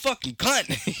 he's a fucking cunt.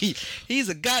 He's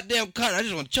a goddamn cunt. I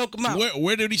just want to choke him out.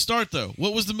 Where did he start though?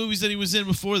 What was the movies that he was in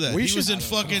before that?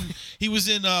 He was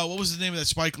in what was the name of that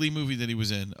Spike Lee movie that he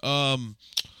was in?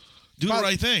 Do the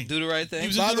Right Thing. Do the right thing. He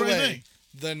was By in the Do the Right way, Thing.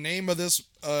 the name of this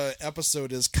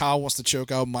episode is Kyle wants to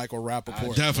choke out Michael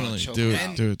Rappaport. Definitely choke do him it.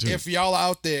 out. Do it. If y'all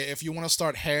out there, if you want to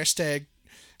start hashtag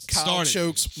Kyle Start it.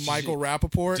 chokes Michael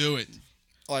Rappaport, Do it.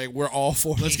 like we're all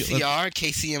for it.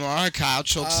 KCMR, Kyle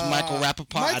chokes Michael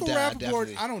Rappaport. Michael Rappaport,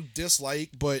 definitely. I don't dislike,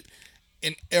 but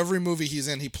in every movie he's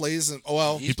in, he plays. He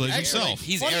plays actually, himself.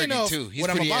 He's funny arrogant enough, too. He's what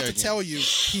I'm pretty about arrogant. to tell you,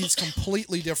 he's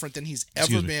completely different than he's ever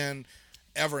Excuse me. been.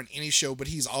 Ever in any show, but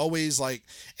he's always like,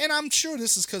 and I'm sure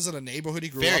this is because of the neighborhood he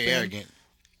grew up Very in. arrogant.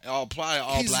 All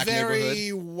He's black very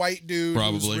neighborhood. white dude who's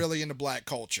Probably. really into black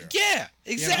culture. Yeah,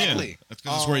 exactly. That's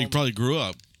 'cause that's where he probably grew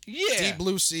up. Yeah. Deep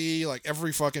Blue Sea, like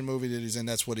every fucking movie that he's in,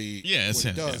 that's what he, it's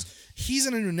what he him, does. He's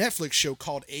in a new Netflix show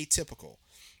called Atypical.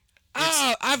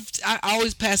 I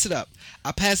always pass it up.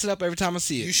 I pass it up every time I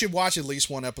see it. You should watch at least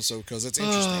one episode because it's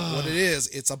interesting. What it is,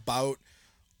 it's about.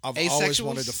 I've always Asexuals?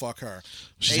 wanted to fuck her.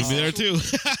 She's gonna be there too.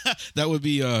 That would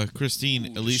be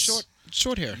Christine Elise.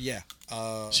 Short hair. Yeah.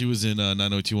 She was in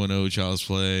 90210, Child's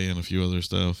Play, and a few other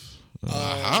stuff.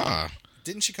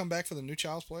 Didn't she come back for the new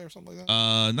Child's Play or something like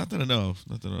that? Not that I know of.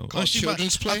 Not that I know of. Called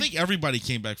Children's Play? I think everybody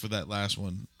came back for that last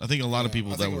one. I think a lot of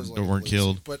people I that think it was like weren't Elise.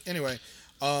 killed. But anyway.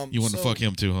 You want to fuck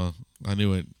him too, huh? I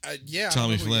knew it. Yeah. I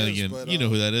Tommy know who he is, Flanagan. but, You know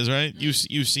who that is, right? You've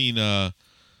seen I've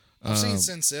seen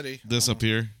Sin City. this up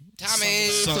here. Tommy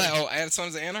Son-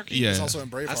 Sons of Anarchy? Yeah. He's also in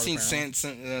Braveheart. I've seen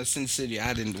apparently. Sin City.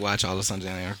 I didn't watch all of Sons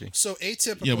of Anarchy. So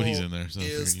Atypical Yeah, but he's in there, so I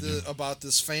is figured you knew. about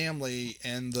this family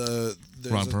and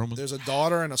Ron Perlman? there's a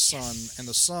daughter and a son, and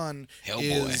the son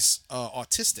Hellboy. is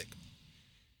autistic.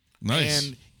 Nice.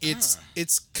 And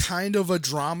it's kind of a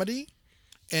dramedy.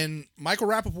 And Michael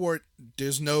Rappaport,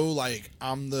 there's no like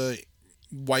I'm the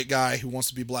white guy who wants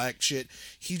to be black shit.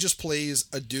 He just plays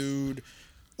a dude,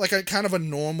 like a kind of a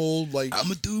normal like I'm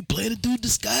a dude playing a dude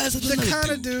disguised as the another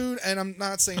kind of dude. And I'm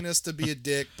not saying this to be a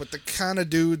dick, but the kind of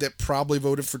dude that probably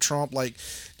voted for Trump, like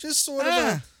just sort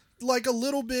of like a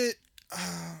little bit.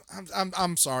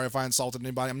 I'm sorry if I insulted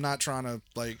anybody. I'm not trying to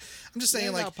like. I'm just saying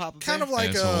Yeah, no, like Papa kind Bear. of like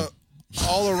Asshole. a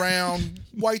all around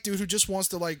white dude who just wants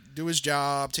to like do his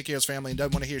job, take care of his family, and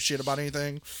doesn't want to hear shit about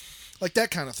anything, like that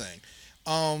kind of thing.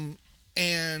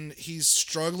 And he's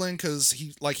struggling because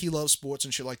he loves sports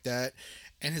and shit like that,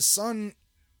 and his son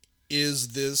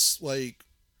is this like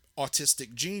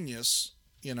autistic genius,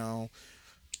 you know.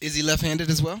 Is he left-handed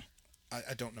as well?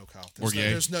 I don't know, Kyle. Or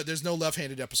gay. There's no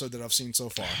left-handed episode that I've seen so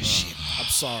far. I'm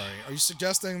sorry. Are you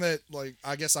suggesting that like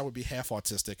I guess I would be half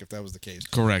autistic if that was the case?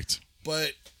 Correct.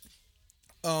 But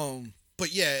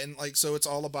yeah, and like so it's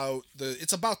all about the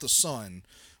son,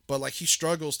 but like he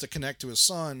struggles to connect to his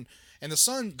son, and the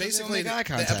son basically make eye the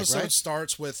contact, episode right?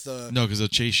 starts with No, because they'll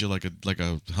chase you like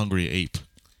a hungry ape.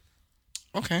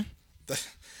 Okay.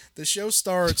 the show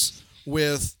starts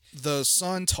with the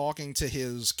son talking to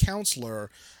his counselor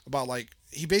about like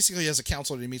he basically has a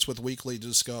counselor that he meets with weekly to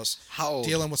discuss How old?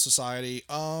 dealing with society.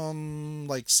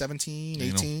 Like 17,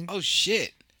 18. Oh,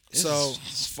 shit.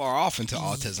 It's far off into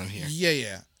autism here.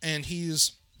 Yeah. And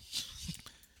he's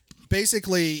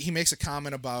basically he makes a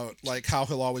comment about like how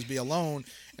he'll always be alone,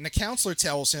 and the counselor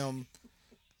tells him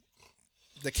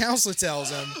the counselor tells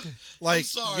him, like, I'm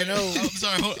sorry. you know, I'm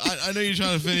sorry. I know you're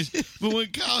trying to finish, but when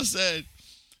Kyle said,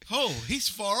 "Oh, he's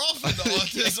far off in the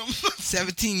autism,"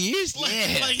 17 years. like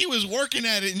he was working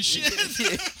at it and shit.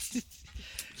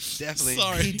 Definitely.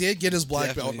 Sorry. he did get his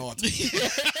black belt in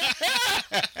autism.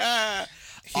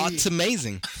 It's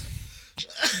amazing.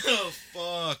 Oh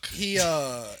fuck.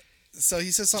 So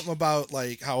he says something about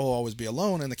like how he'll always be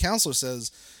alone, and the counselor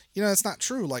says, you know, that's not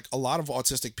true. Like a lot of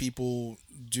autistic people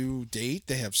do date,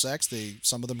 they have sex,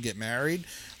 some of them get married.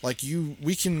 Like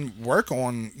we can work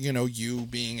on, you know, you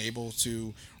being able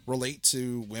to relate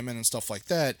to women and stuff like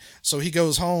that. So he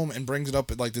goes home and brings it up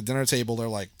at like the dinner table. They're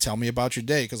like, tell me about your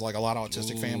day, because like a lot of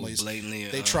autistic families, blatantly,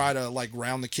 they try to like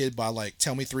round the kid by like,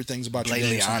 tell me 3 things about your day.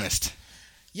 Blatantly honest.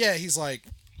 Yeah, he's like,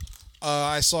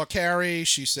 I saw Carrie.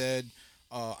 She said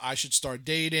I should start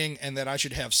dating and that I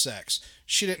should have sex.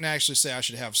 She didn't actually say I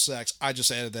should have sex. I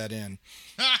just added that in.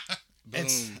 And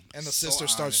the sister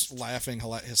starts laughing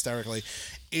hysterically.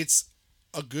 It's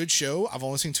a good show. I've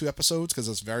only seen 2 episodes because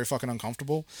it's very fucking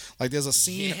uncomfortable. Like there's a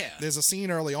scene. Yeah. There's a scene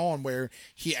early on where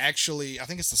he actually, I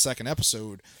think it's the 2nd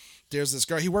episode. There's this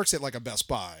girl. He works at like a Best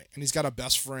Buy, and he's got a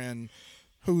best friend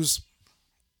who's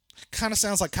kind of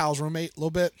sounds like Kyle's roommate a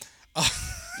little bit. I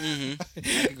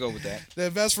can go with that.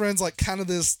 Their best friend's like kind of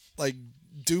this like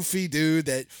doofy dude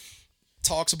that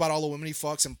talks about all the women he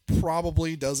fucks and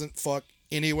probably doesn't fuck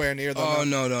anywhere near them. Oh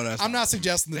no, that's I'm not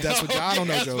suggesting that that's what I don't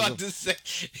know, I was about Joseph.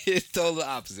 to say it's totally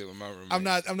opposite with my roommate.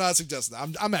 I'm not suggesting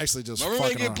that. I'm actually just My roommate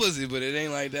fucking get around. pussy, but it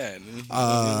ain't like that. We don't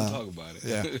talk about it.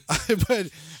 Yeah, but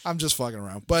I'm just fucking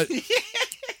around. But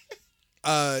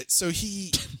so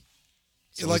he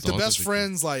So like it's the the best autistic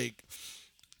friend's like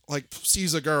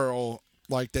sees a girl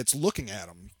like that's looking at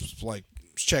him, like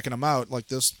checking him out, like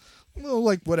this little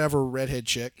like whatever redhead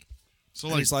chick. So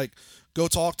And like, he's like, go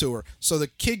talk to her. So the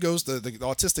kid goes to the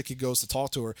autistic kid goes to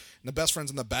talk to her, and the best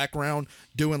friend's in the background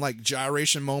doing like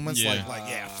gyration moments, Yeah. like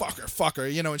yeah, fuck her,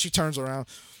 you know. And she turns around,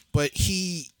 but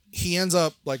he ends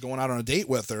up like going out on a date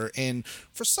with her, and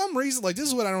for some reason, like this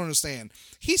is what I don't understand.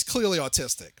 He's clearly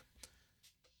autistic.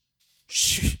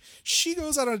 She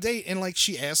goes out on a date and like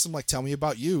she asks him like, tell me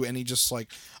about you, and he just like,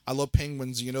 I love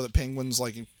penguins. You know that penguins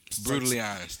like Brutally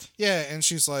honest. yeah, and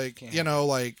she's like, you know,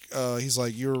 like he's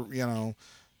like, you're, you know,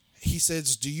 he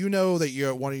says, do you know that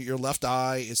your left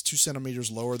eye is 2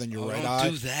 centimeters lower than your right eye?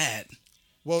 Don't do that.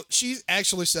 Well, she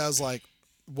actually says like,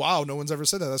 wow, no one's ever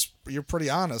said that. You're pretty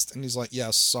honest. And he's like,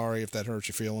 yes, sorry if that hurts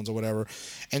your feelings or whatever.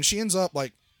 And she ends up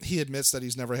like, he admits that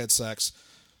he's never had sex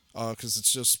because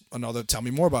it's just another, tell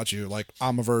me more about you. Like,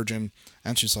 I'm a virgin.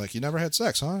 And she's like, you never had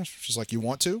sex, huh? She's like, you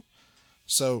want to?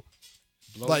 So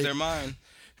Blows like, their mind.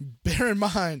 bear in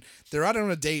mind, they're out on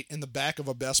a date in the back of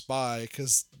a Best Buy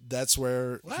because that's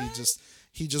where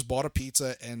he just bought a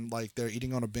pizza, and like they're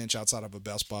eating on a bench outside of a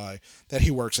Best Buy that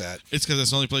he works at. it's because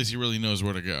that's the only place he really knows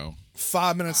where to go.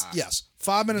 5 minutes, yes.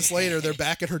 5 minutes later, they're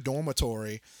back at her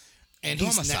dormitory, and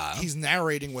he's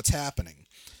narrating what's happening,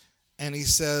 and he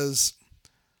says,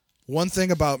 "One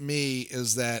thing about me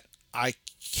is that I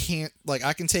can't, like,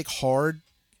 I can take hard,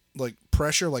 like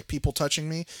pressure, like people touching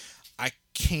me. I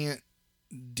can't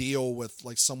deal with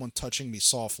like someone touching me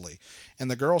softly." And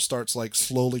the girl starts like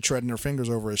slowly treading her fingers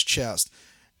over his chest,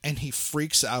 and he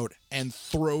freaks out and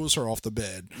throws her off the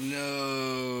bed.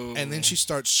 No. And then she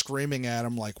starts screaming at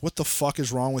him like, what the fuck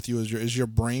is wrong with you? Is your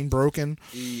brain broken?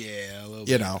 Yeah, a little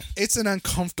bit. You know, it's an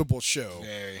uncomfortable show,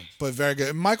 but very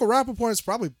good. Michael Rappaport is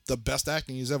probably the best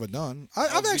acting he's ever done.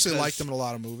 I've actually liked him in a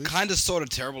lot of movies. Kind of, sort of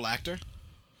terrible actor.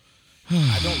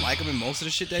 I don't like him in most of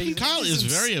the shit that he's Kyle is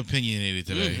very opinionated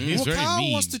today. Mm-hmm. He's very Kyle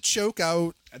mean. wants to choke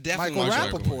out Michael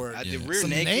Rappaport. I did Yeah. rear It's the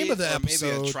naked, name of the or maybe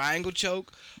episode. a triangle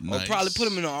choke, Nice. or probably put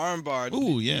him in an arm bar.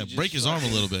 Ooh, yeah, Just break his arm a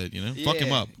little bit, you know? Fuck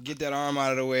him up. Get that arm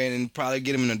out of the way, and then probably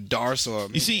get him in a dorsal.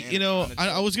 You see, you know,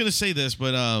 I was going to say this,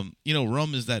 but, you know,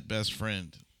 Rum is that best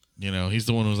friend. You know, he's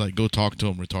the one who's like, go talk to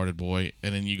him, retarded boy.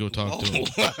 And then you go talk to him.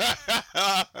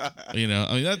 You know,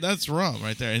 I mean, that's Rum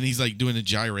right there. And he's like doing the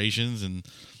gyrations and,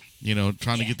 you know,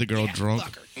 trying to get the girl drunk.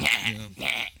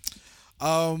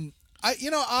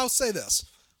 I'll say this.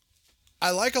 I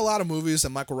like a lot of movies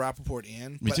that Michael Rappaport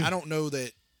in, but too. I don't know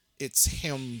that it's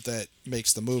him that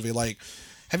makes the movie. Like,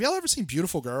 have y'all ever seen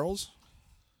Beautiful Girls?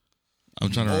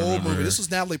 I'm trying to Old remember. movie. This was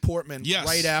Natalie Portman Yes,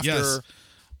 right after yes.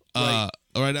 Right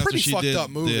after pretty she fucked did up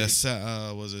movie. was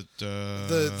it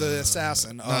the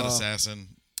assassin. not Assassin.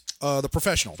 The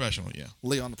Professional. Professional, yeah.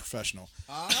 Leon the Professional.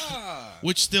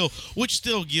 Which still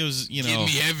gives, you know, Give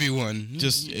me everyone.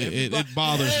 just it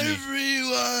bothers me.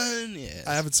 Everyone. Yeah.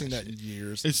 I haven't seen that in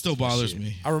years. It still bothers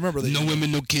me. I remember that. No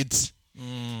women, no kids.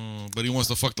 But he wants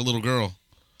to fuck the little girl.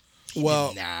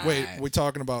 Well, Nah. wait, we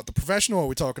talking about The Professional or are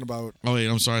we talking about Oh wait,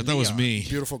 I'm sorry. That was Leon. me.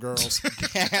 Beautiful Girls?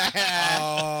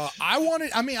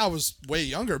 I was way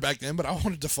younger back then, but I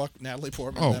wanted to fuck Natalie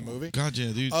Portman in that movie. God,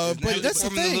 yeah, dude. But that's the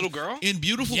Portman, thing. little girl. in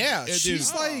Beautiful, Yeah, dude.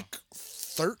 she's like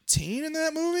 13 in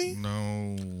that movie?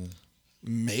 No,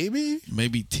 Maybe?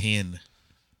 maybe 10.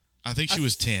 I think she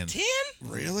was 10. 10?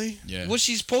 Really? Yeah. Was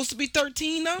she supposed to be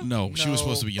 13 though? No, she was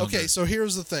supposed to be younger. Okay, so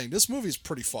here's the thing. This movie's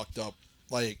pretty fucked up.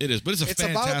 Like It is, but it's a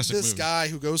about fantastic this movie. guy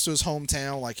who goes to his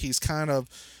hometown. Like he's kind of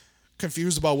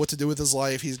confused about what to do with his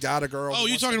life. He's got a girl. Oh, who you're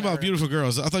wants to talking about marry. Beautiful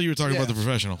Girls. I thought you were talking Yeah. about The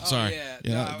Professional. Sorry. yeah.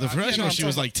 Yeah, No, The Professional, I'm she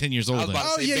was talking- like 10 years old I was then. about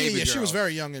to Oh say yeah, Baby She was Girl.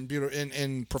 very young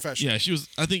in Professional. Yeah, she was.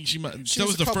 I think she might. She that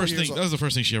was was a the couple first years thing. old. That was the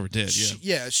first thing she ever did.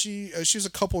 Yeah. She's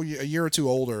a year or two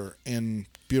older in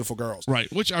Beautiful Girls.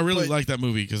 Right. Which I really But- like that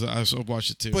movie because I also watched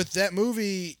it too. But that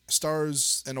movie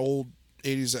stars an old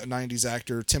 80s, 90s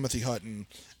actor, Timothy Hutton,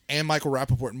 and Michael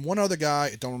Rappaport, and one other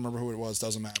guy. I don't remember who it was.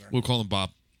 Doesn't matter. we'll call him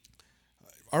Bob.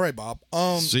 All right, Bob.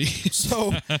 See.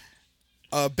 So,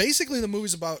 basically, the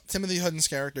movie's about Timothy Hutton's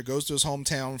character goes to his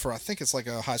hometown for I think it's like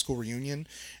a high school reunion,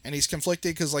 and he's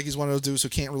conflicted because like he's one of those dudes who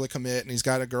can't really commit, and he's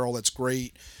got a girl that's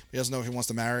great. He doesn't know if he wants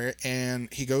to marry her, and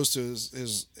he goes to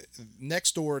his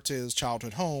next door to his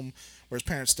childhood home where his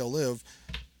parents still live.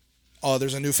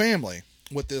 There's a new family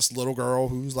with this little girl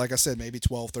who's, like I said, maybe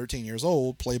 12, 13 years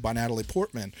old, played by Natalie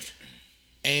Portman,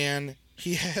 and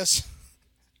he has.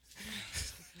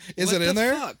 Is What it in the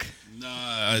there? Fuck?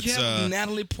 Nah, it's Yeah,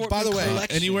 Natalie Portman. by the way,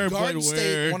 collection. Anywhere Garden but State,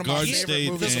 where one of my Garden favorite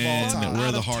State movies of all time. and Where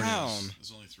Out the of Heart town. is.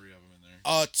 There's only 3 of them in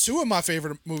there. Two of my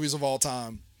favorite movies of all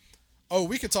time. Oh,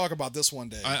 we could talk about this one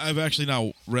day. I've actually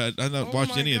not read. I've not Oh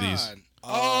watched my any of these. God.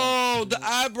 Oh, the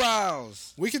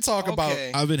eyebrows. We could talk about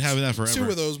Okay. I've been having that forever. two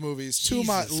of those movies. Two of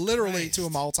my Jesus literally Christ. two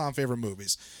of my all-time favorite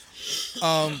movies.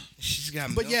 She's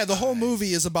got. But yeah, the whole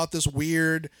movie is about this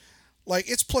weird, like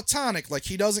it's platonic. Like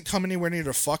he doesn't come anywhere near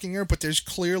to fucking her, but there's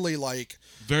clearly like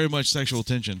Very much sexual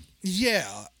tension.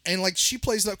 yeah, and like she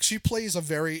plays a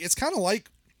very. It's kind of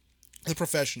like The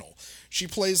Professional. She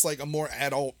plays like a more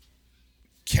adult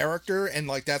character, and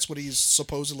like that's what he's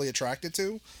supposedly attracted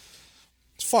to.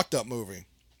 It's a fucked up movie.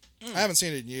 I haven't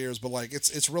seen it in years, but like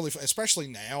it's really, especially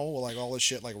now, with like all this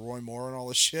shit, like Roy Moore and all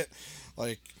this shit,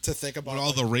 like to think about But all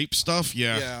like, the rape stuff,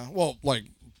 yeah. yeah, well, like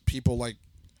people like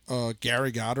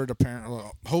Gary Goddard. Apparently,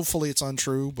 hopefully it's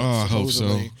untrue, but Oh, I hope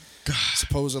so.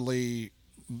 supposedly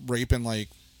raping like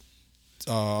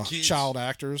Kids. child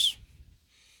actors.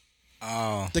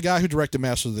 Oh, The guy who directed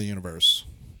Masters of the Universe.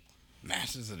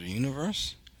 Masters of the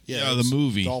Universe. Yeah, it the was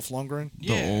movie. Dolph Lundgren.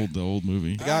 The old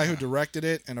movie. The guy who directed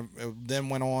it and then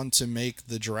went on to make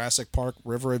the Jurassic Park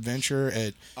River Adventure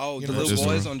at. Oh, the Universal. little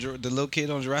boys on the little kid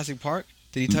on Jurassic Park.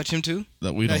 Did he touch him too?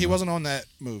 That we No, don't he know. wasn't on that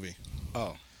movie.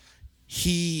 Oh,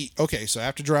 So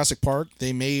after Jurassic Park,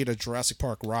 they made a Jurassic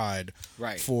Park ride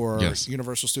Right. for Yes.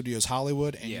 Universal Studios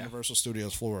Hollywood and Yeah. Universal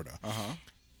Studios Florida. uh-huh.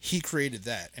 He created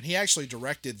that, and he actually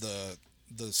directed the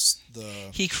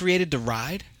He created the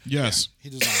ride. Yes. he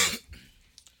designed it.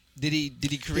 Did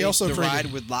he create also the created-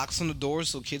 ride with locks on the doors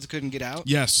so kids couldn't get out?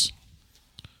 Yes.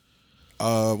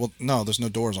 Well, no, there's no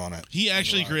doors on it. He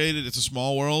actually created It's a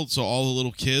Small World, so all the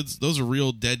little kids, those are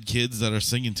real dead kids that are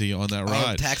singing to you on that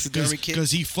ride. taxidermy kids?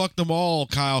 Because he fucked them all,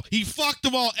 Kyle. He fucked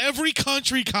them all. Every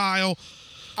country, Kyle.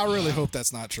 I really hope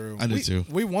that's not true. I do too.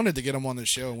 We wanted to get him on the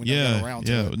show, and we never got around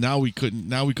yeah. to it. Now we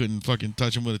couldn't fucking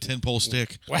touch him with a 10-pole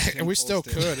stick. And we still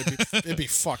could. It'd be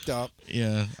fucked up.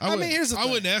 Yeah. I mean, here's the I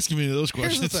thing. wouldn't ask him any of those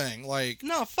Here's questions. the thing, like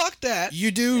No, fuck that. you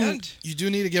do And-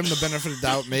 need to give him the benefit of the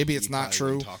doubt. Maybe it's You not probably true,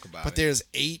 wouldn't talk about but it. there's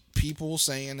 8 people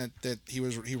saying that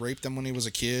he raped them when he was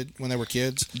a kid, when they were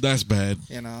kids. That's bad.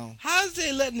 You know, How's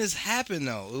they letting this happen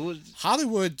though? It was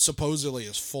Hollywood supposedly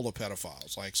is full of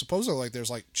pedophiles. Like supposedly, like there's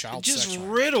like child just sex.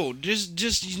 riddled.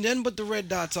 Just nothing but the red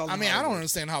dots all. I mean, I don't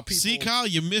understand how people. See, Kyle,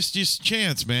 you missed your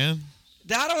chance, man.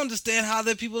 I don't understand how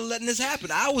the people are letting this happen.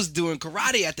 I was doing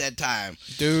karate at that time.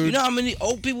 Dude. You know how many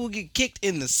old people get kicked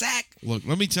in the sack? Look,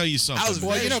 let me tell you something. I was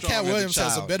Well, very you know, strong Cat as a Williams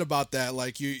has a child. bit about that.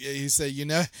 Like he said, you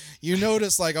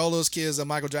notice like all those kids that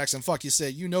Michael Jackson fuck. You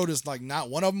said you noticed like not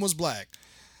one of them was black.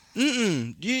 I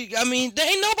mean,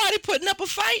 there ain't nobody putting up a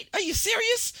fight. Are you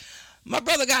serious? My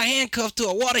brother got handcuffed to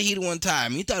a water heater one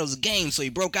time. He thought it was a game, so he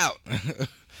broke out.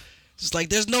 Just like,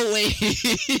 there's no way.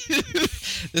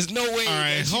 There's no way. All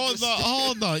right,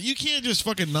 hold on. You can't just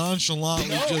fucking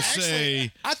nonchalantly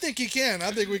say. I think you can.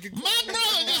 I think we can. My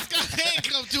brother just got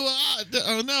handcuffed to a.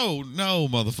 Oh no,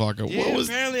 motherfucker. Yeah, What was?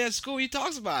 apparently at school he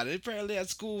talks about it. Apparently at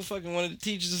school, fucking one of the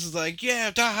teachers is like, yeah,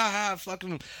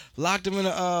 fucking locked him in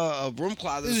a room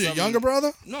closet. Is or it your something. younger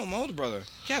brother? No, my older brother,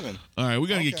 Kevin. All right, we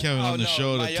gotta get Kevin on the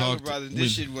show my to younger talk. brother,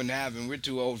 this shit wouldn't happen. We're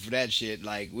too old for that shit.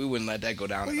 Like, we wouldn't let that go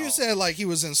down. Well, at you all. said like he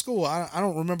was in school. I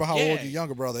don't remember how Yeah. old your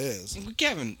younger brother is.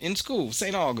 Kevin in school,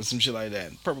 St. August, some shit like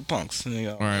that. Purple Punks. You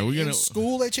know. All right, we're In gonna.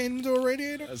 school, they changed him to a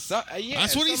radiator. Yeah,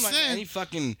 That's what he something like said.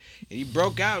 that. And he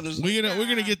broke out. And was We're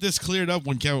gonna get this cleared up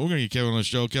when Kevin. We're gonna get Kevin on the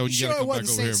show. Kevin, you Sure, gotta it come back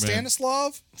wasn't over here, Saint man.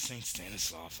 Stanislav. Saint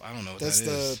Stanislav. I don't know what That's that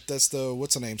is. that's the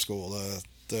what's the name school?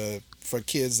 The for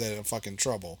kids that are in fucking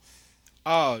trouble.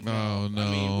 Oh no! Oh, I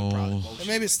mean, we probably no. both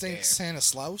Maybe shit it's right there.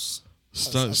 Stanislaus.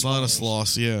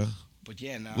 Stanislaus, yeah, But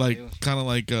yeah, nah, like it was- kind of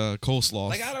like coleslaw.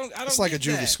 like I don't. It's like a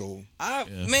get juvie that. school. Yeah.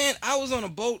 Man, I was on a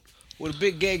boat with a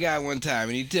big gay guy one time,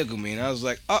 and he tickled me, and I was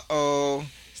like, "Uh-oh,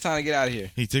 it's time to get out of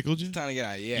here. He tickled you. It's time to get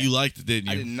out of here." Yeah, You liked it, didn't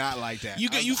you? I did not like that. You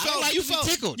I felt like you to be felt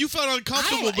tickled. you felt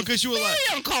uncomfortable because you were like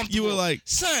very uncomfortable. you were like,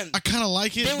 son. I kind of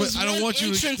like it, There was but I don't one want you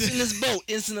entrance to. in this boat.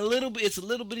 It's a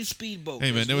little bitty speedboat.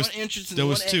 Hey, man, There's there one entrance and there one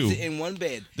was two. exit and one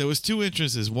bed. There was two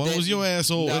entrances. One was your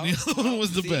asshole, and the other one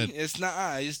was the see, bed. It's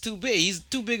not. It's too big. He's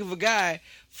too big of a guy.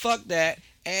 Fuck that.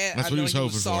 And That's I what know he was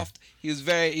hoping for. soft. He was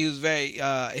very.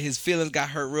 His feelings got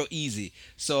hurt real easy.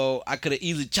 So I could have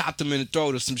easily chopped him in the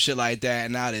throat or some shit like that,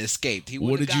 and I'd have escaped. He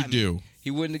What wouldn't did have you got me. do?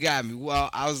 He wouldn't have got me. Well,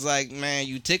 I was like, man,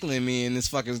 you tickling me in this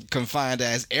fucking confined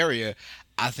ass area.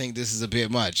 I think this is a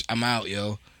bit much. I'm out,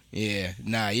 yo. Yeah,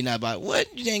 nah, you're not about. What?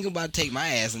 You ain't about to take my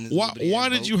ass in this. Why? little bitty Why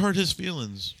ass did boat. you hurt his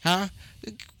feelings? Huh?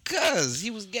 Because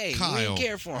he was gay. We Kyle. didn't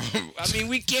care for him. I mean,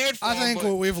 we cared for I him. think but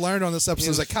what we've learned on this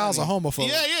episode is was that Kyle's a funny. homophobe.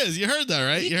 Yeah, he is. You heard that,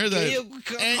 right? You heard that.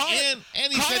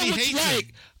 And he call said it he what you hates like.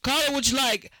 it. Call it what you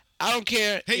like. I don't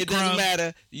care. Hate it doesn't crime.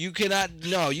 matter. You cannot.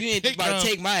 No, you ain't Hate about crime. to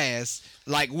take my ass.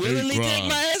 Like willingly crime. take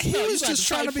my ass. He No, you was about just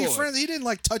trying to fight be for it. friends. He didn't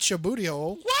like touch your booty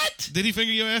hole. What? Did he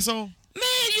finger your asshole? Man,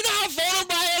 you know how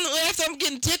vulnerable I am after I'm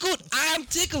getting tickled? I'm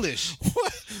ticklish.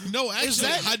 What? No, actually,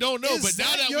 that- I don't know. is But now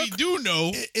that that your- we do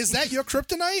know, Is that your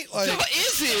kryptonite? Like, No,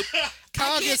 is it? Kyle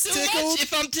I can't gets do tickled? much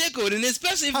if I'm tickled, and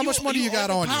especially if How much money you got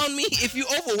on you? overpound me, if you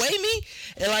overweigh me,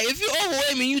 and like if you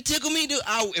overweigh me, and you tickle me, dude.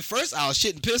 At first I'll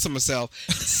shit and piss on myself.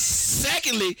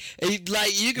 Secondly,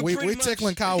 like you can we pretty much,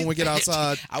 tickling Kyle when we get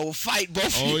outside. I will fight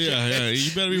both. oh of you. yeah.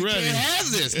 You better be You ready. can't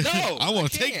have this. No, I wanna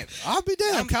take can't. I'll be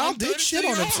damned. Kyle did 32 shit on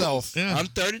years himself. old. Yeah. I'm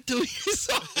 32 years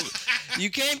old. You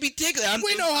can't be tickled.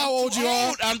 We know how I'm old too you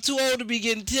are. I'm too old to be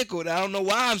getting tickled. I don't know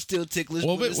why I'm still ticklish.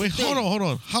 Well, but wait, it's a wait, thing. hold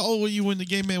on. How old were you when the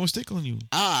gay man was tickling you?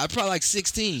 I'm probably like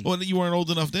 16. Well, you weren't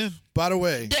old enough then. By the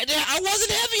way, I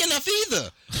wasn't heavy enough either.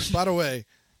 by the way, You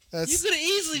that's could have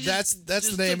easily just that's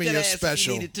just the name took of that your ass if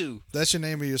special. You needed to. That's your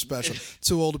name of your special.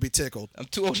 Too old to be tickled. I'm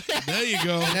too old. There you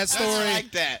go. And that story, I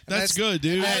like that. That's good,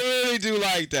 dude. I really do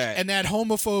like that. and that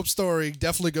homophobe story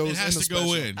definitely goes It has in the to go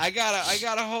special. in. I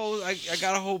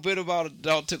got a whole bit about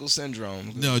adult tickle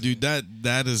syndrome. No, dude,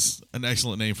 that is an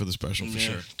excellent name for the special for Yeah,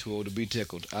 sure. Too old to be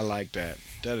tickled. I like that.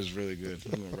 That is really good.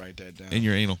 I'm gonna write that down. In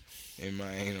your anal. In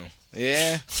my anal.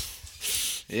 Yeah.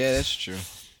 Yeah, that's true.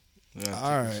 Yeah,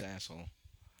 All ticklish right. Asshole.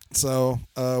 So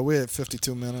we're at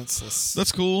 52 minutes.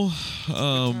 That's cool.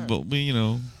 But we,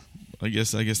 I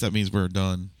guess that means we're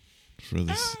done for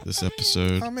this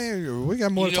episode. I mean, we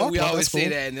got more You to know, talk we about. always That's cool. say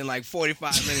that, and then like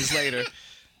 45 minutes later,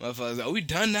 motherfuckers, are we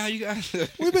done now, you guys?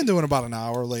 We've been doing about an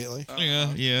hour lately.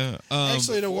 Yeah.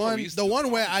 Actually, before we used the to one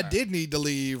do where all I the time. did need to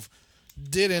leave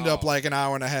did end up like an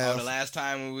hour and a Oh, half. the last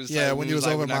time we was Yeah, like, when we you was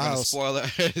like, over we're at my not gonna house.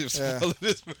 spoil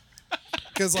this.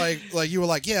 Because like you were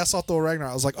like, yeah, I saw Thor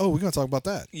Ragnarok. I was like, oh, we're gonna talk about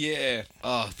that. Yeah.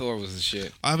 Oh, Thor was the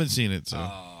shit. I haven't seen it, so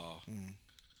Oh.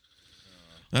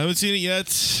 I haven't seen it yet.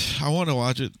 I want to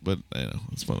watch it, but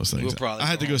it's one of those things. We'll probably I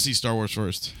had to go go home. see Star Wars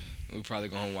first. We're probably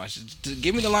going to watch it.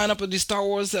 Give me the lineup of these Star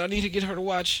Wars that I need to get her to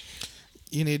watch.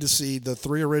 You need to see the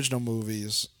 3 original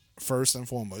movies first and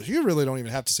foremost. You really don't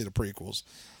even have to see the prequels,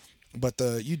 but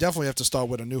you definitely have to start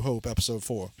with A New Hope, Episode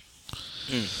 4.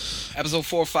 Episode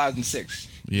 4, 5, and 6.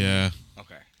 Yeah,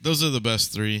 Okay. those are the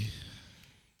best 3.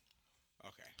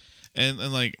 Okay. And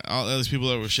like all those people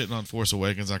that were shitting on Force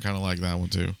Awakens, I kind of like that one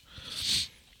too.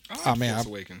 Oh, man, Force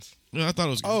Awakens. Yeah, I thought it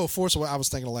was good. Oh, Force Awakens. I was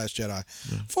thinking of Last Jedi.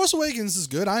 Force Awakens is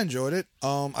good. I enjoyed it.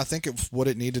 I think it's what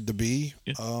it needed to be.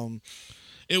 Yeah.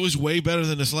 It was way better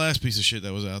than this last piece of shit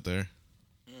that was out there.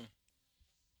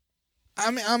 I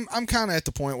mean, I'm kind of at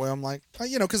the point where I'm like,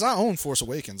 because I own Force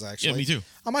Awakens actually. Yeah, me too.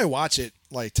 I might watch it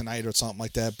like tonight or something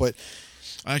like that. But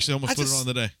I actually almost put it on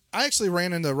today. I actually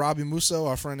ran into Robbie Musso,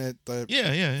 our friend at the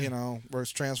Yeah. you know,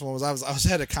 works Transformers. I was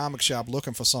at a comic shop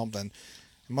looking for something.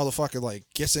 The motherfucker like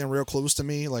gets in real close to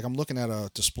me. Like I'm looking at a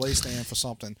display stand for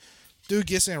something. Dude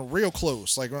gets in real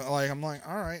close. Like I'm like,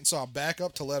 all right. So I back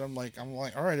up to let him I'm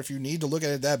like, all right, if you need to look at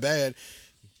it that bad.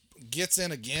 Gets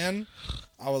in again.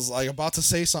 I was like about to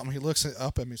say something. He looks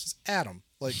up at me and says, Adam,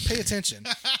 like, pay attention.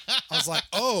 I was like,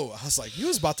 oh. I was like, you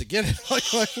was about to get it. Like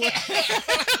what?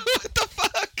 What the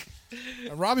fuck?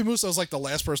 And Robbie Musso is like the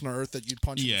last person on earth that you'd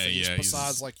punch in the face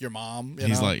besides like your mom. You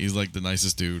know? He's like the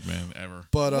nicest dude, man, ever.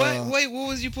 But Wait, what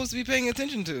was you supposed to be paying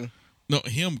attention to? No,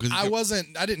 him, because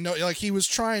I didn't know. Like he was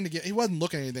trying to get. He wasn't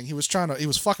looking at anything. He was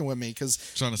fucking with me because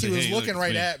he was looking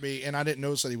right at me, and I didn't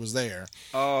notice that he was there.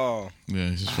 Oh, yeah,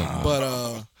 he's just fucking.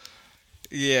 But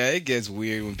yeah, it gets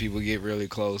weird when people get really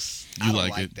close. You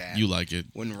like it? That. You like it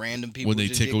when random people when they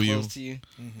just tickle get you? close to you?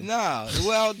 Mm-hmm. Nah,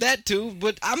 well that too.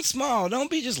 But I'm small. Don't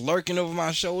be just lurking over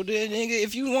my shoulder, nigga.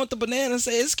 If you want the banana,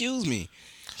 say excuse me.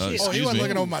 He wasn't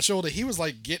looking over my shoulder. He was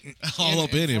like getting all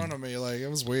up in front of me. Like it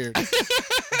was weird.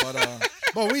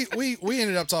 But we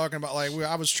ended up talking about like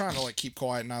I was trying to like keep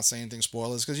quiet and not say anything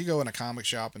spoilers because you go in a comic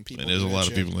shop and people. And there's a lot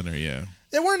of people in there. Yeah.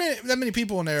 There weren't that many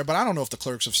people in there, but I don't know if the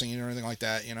clerks have seen it or anything like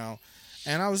that. You know.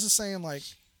 And I was just saying like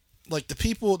the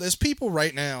people. There's people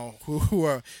right now who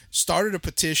are started a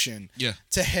petition. Yeah.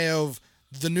 To have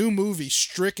the new movie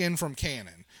stricken from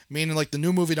canon, meaning like the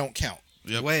new movie don't count.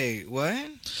 Yep. Wait, what?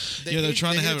 They're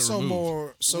trying to have it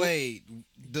removed. Wait,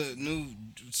 the new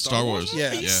Star Wars. Yeah.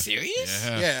 Are you serious?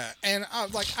 Yeah. And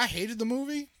I hated the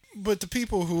movie, but the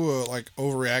people who are like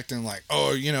overreacting, like,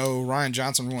 oh, you know, Rian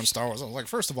Johnson ruined Star Wars. I was like,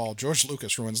 first of all, George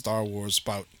Lucas ruined Star Wars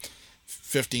about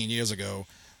 15 years ago.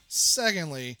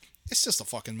 Secondly, it's just a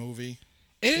fucking movie.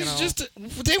 It's just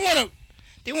they want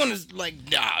to like,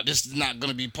 nah, this is not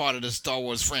gonna be part of the Star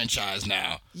Wars franchise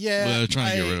now. Yeah, but they're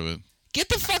trying to get rid of it. Get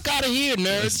the fuck out of here,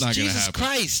 nerds! It's not Jesus happen.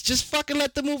 Christ, just fucking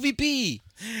let the movie be.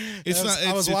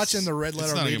 I was watching the Red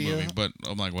Letter Media. It's not a good movie, but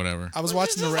I'm like, whatever. I was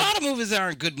watching There's a lot of movies that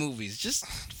aren't good movies. Just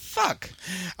fuck.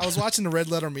 I was watching the Red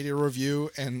Letter Media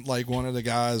review, and like one of the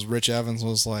guys, Rich Evans,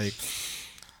 was like,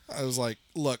 I was like,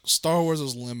 look, Star Wars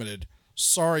is limited.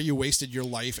 Sorry you wasted your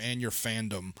life and your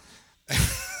fandom.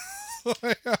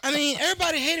 I mean,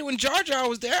 everybody hated when Jar Jar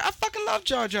was there. I fucking love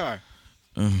Jar Jar.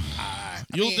 Then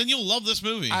you'll love this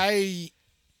movie. I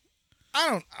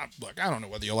don't know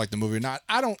whether you'll like the movie or not.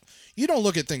 You don't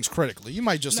look at things critically. You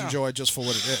might just enjoy it just for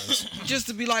what it is. Just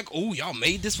to be like, oh, y'all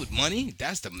made this with money?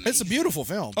 That's the. It's a beautiful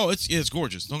film. Oh, it's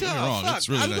gorgeous. Don't get me wrong. Fuck. It's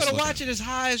really I'm nice. gonna watch it as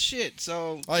high as shit.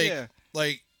 So yeah.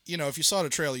 Like, you know, if you saw the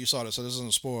trailer, you saw it, so this isn't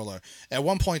a spoiler. At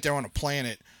one point, they're on a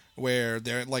planet where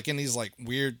they're like in these like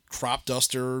weird crop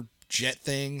duster jet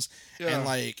things, and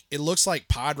like it looks like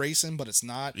pod racing, but it's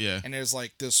not. Yeah. And there's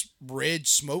like this red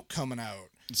smoke coming out.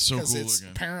 It's so cool. It's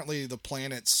apparently the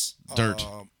planet's dirt.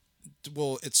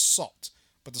 Well, it's salt,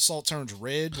 but the salt turns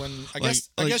red when I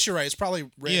guess you're right. It's probably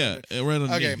red. Yeah, red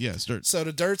underneath. Okay. Yeah, it's dirt. So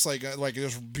the dirt's like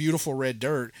this beautiful red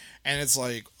dirt, and it's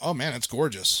like, oh man, it's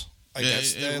gorgeous. Like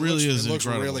it really is. It looks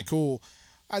incredible. really cool.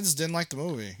 I just didn't like the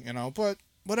movie, you know, but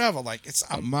whatever. Like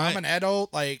I'm an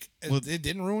adult. Like it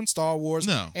didn't ruin Star Wars.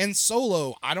 No. And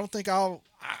Solo, I don't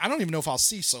even know if I'll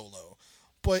see Solo,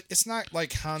 but it's not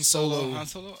like Han Solo. Han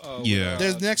Solo. Oh, yeah.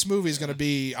 The next movie is going to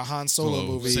be a Han Solo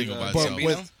movie, single by but itself.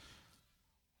 with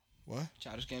what?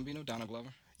 Childish Gambino, Donald Glover.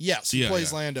 Yes, he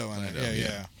plays Lando in it.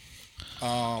 Yeah.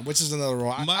 Which is another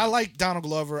role. I like Donald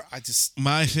Glover.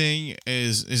 My thing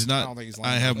is not. I don't think he's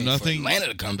I have nothing. Atlanta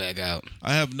to come back out.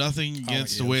 I have nothing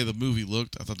against the way the movie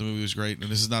looked. I thought the movie was great,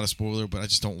 and this is not a spoiler, but I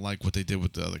just don't like what they did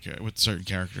with the other with certain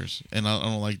characters, and I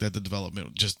don't like that the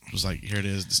development just was like, here it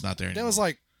is, it's not there anymore. There was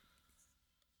like,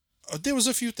 there was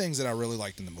a few things that I really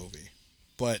liked in the movie,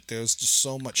 but there was just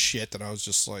so much shit that I was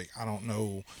just like, I don't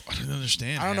know. I didn't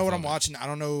understand. I don't know what I'm watching. I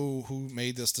don't know who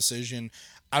made this decision.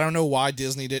 I don't know why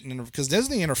Disney didn't, because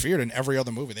Disney interfered in every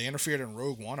other movie. They interfered in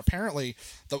Rogue One. Apparently,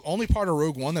 the only part of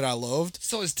Rogue One that I loved.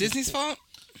 So it's Disney's fault?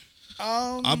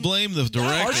 I blame the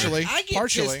director. I get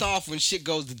pissed off when shit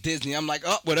goes to Disney. I'm like,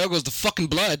 oh, well, there goes the fucking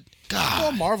blood. God.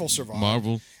 Well, Marvel survived.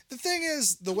 Marvel. The thing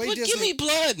is, the way Disney. Give me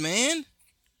blood, man.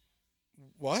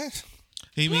 What?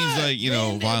 He means like,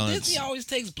 violence. Disney always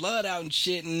takes blood out and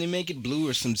shit, and they make it blue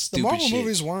or some stupid shit. The Marvel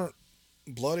movies weren't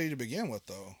bloody to begin with,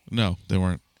 though. No, they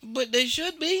weren't. But they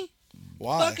should be.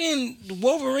 Why? Fucking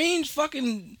Wolverine's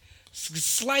fucking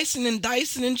slicing and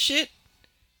dicing and shit.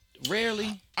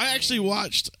 Rarely. I actually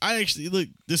look.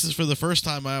 This is for the first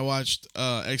time I watched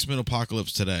X-Men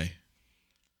Apocalypse today.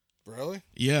 Really?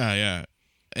 Yeah,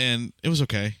 and it was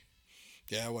okay.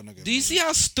 Yeah, it wasn't a good. Do you see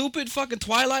how stupid fucking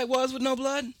Twilight was with no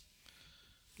blood?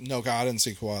 No, God, I didn't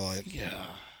see Twilight. Yeah.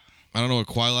 I don't know what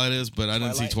Twilight is, but I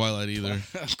didn't see Twilight either.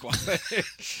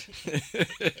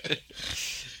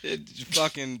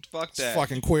 Fuck It's that.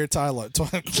 fucking queer Twilight.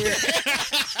 Queer.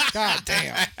 God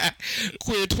damn.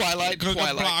 Queer Twilight.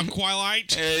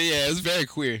 Twilight. Yeah, it's very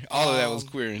queer. All of that was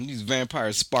queer. And these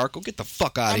vampires sparkle. Get the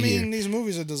fuck out of here. I mean, these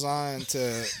movies are designed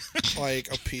to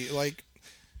like appeal, like,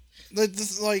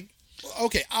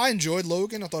 okay, I enjoyed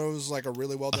Logan. I thought it was like a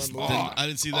really well done movie. I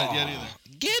didn't see that yet either.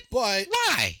 But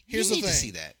why? Here's you the need thing. to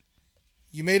see that.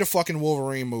 You made a fucking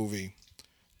Wolverine movie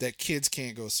that kids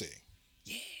can't go see.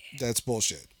 Yeah. That's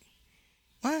bullshit.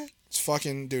 What? It's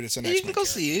fucking, dude, it's an You X-Men can go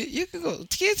character. see it. You can go.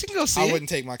 Kids can go see it. I wouldn't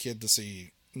take my kid to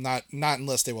see, not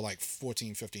unless they were like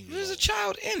 14, 15 years There's a old.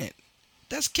 child in it.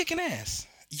 That's kicking ass.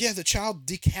 Yeah, the child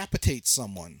decapitates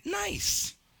someone.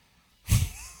 Nice.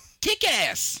 Kick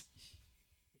ass.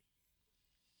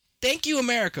 Thank you,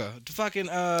 America. The fucking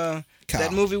Kyle.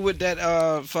 that movie with that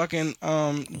fucking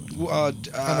I know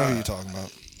who you're talking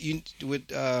about. with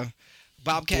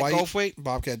Bobcat Dwight- Goldthwait.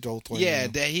 Bobcat Goldthwait. Yeah,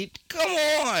 that he. Come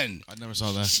on. I never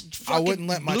saw that. I wouldn't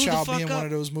let my blew the child be fuck in one up. of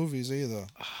those movies either.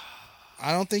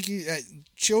 I don't think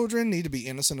children need to be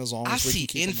innocent as long I as we see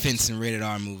can keep them infants in rated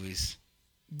R movies. innocent.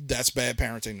 That's bad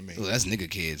parenting to me. Ooh, that's nigga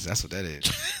kids. That's what that is.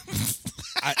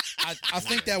 I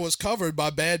think that was covered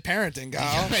by bad parenting,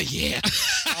 Kyle. Yeah.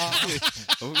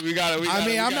 we gotta.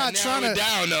 I'm not trying to.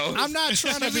 Down, though. I'm not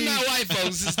trying to It's be. not white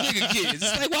folks. It's nigga kids.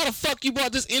 It's like, why the fuck you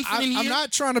brought this infant in here? I'm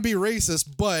not trying to be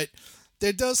racist, but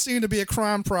there does seem to be a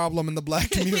crime problem in the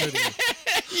black community.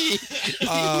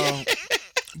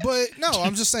 But no,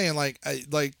 I'm just saying, like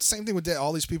same thing with that.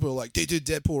 All these people are like, they did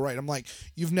Deadpool right. I'm like,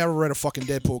 you've never read a fucking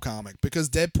Deadpool comic because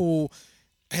Deadpool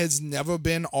has never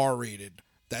been R-rated.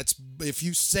 That's if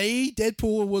you say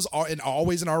Deadpool was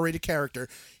always an R-rated character,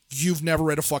 you've never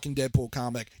read a fucking Deadpool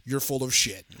comic. You're full of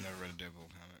shit. Never read a Deadpool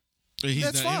comic.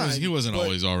 That's fine. He wasn't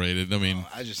always R-rated. I mean,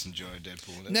 I just enjoyed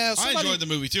Deadpool. Now, I enjoyed the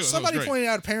movie too. Somebody That was great. pointed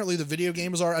out apparently the video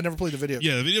game is R. I never played the video game.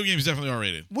 Yeah, the video game is definitely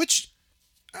R-rated. Which,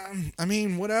 I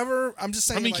mean, whatever. I'm just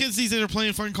saying. I mean, like, kids these days are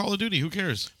playing fucking Call of Duty. Who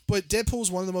cares? But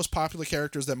Deadpool's one of the most popular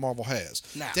characters that Marvel has.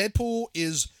 Nah. Deadpool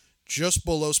is just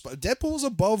below. Deadpool is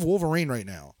above Wolverine right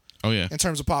now Oh yeah. in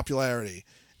terms of popularity.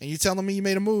 And you telling me you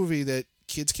made a movie that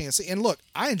kids can't see? And look,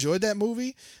 I enjoyed that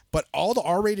movie, but all the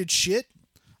R-rated shit,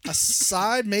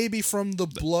 aside maybe from the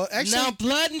blood. Actually, Now,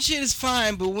 blood and shit is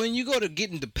fine, but when you go to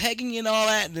get into pegging and all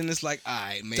that, then it's like, all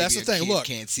right, maybe That's the thing. kid Look,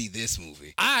 can't see this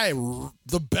movie.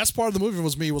 the best part of the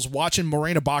movie was watching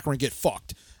Morena Baccarin get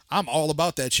fucked. I'm all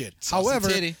about that shit. Saucy However,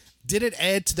 titty. did it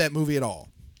add to that movie at all?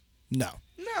 No.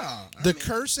 No. The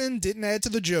cursing didn't add to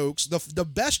the jokes. The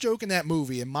best joke in that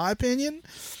movie, in my opinion,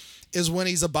 is when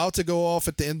he's about to go off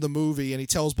at the end of the movie and he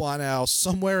tells Blind Al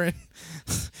somewhere in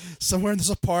this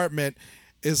apartment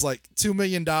is like $2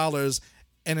 million,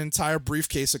 an entire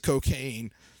briefcase of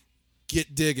cocaine.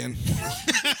 Get digging.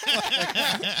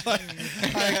 like,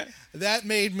 that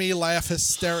made me laugh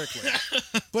hysterically.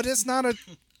 But it's not a.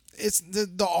 It's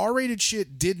the R-rated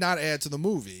shit did not add to the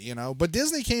movie, you know. But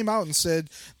Disney came out and said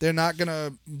they're not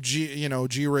gonna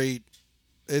G-rate.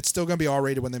 It's still gonna be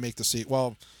R-rated when they make the sequel.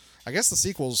 Well, I guess the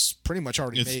sequel's pretty much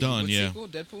already It's made. done. Yeah. Sequel,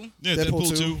 Deadpool? Yeah, Deadpool Deadpool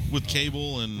 2 2 with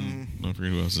Cable and I don't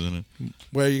forget who else is in it.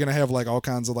 Where you're gonna have like all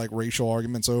kinds of like racial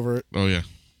arguments over it. Oh yeah,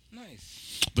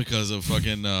 Nice. because of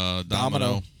fucking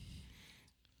Domino.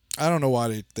 I don't know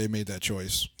why they made that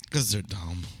choice. Because they're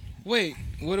dumb. Wait,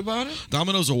 what about it?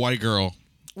 Domino's a white girl.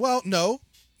 Well, no.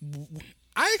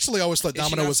 I actually always thought Is she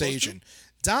Domino not was supposed Asian.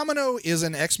 Domino is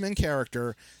an X-Men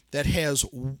character that has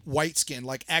white skin,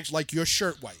 like your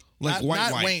shirt white. Like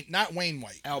not white. Wayne, not Wayne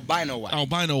white. Albino white.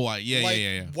 Albino white. Yeah, like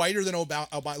yeah. whiter than albino,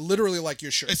 literally like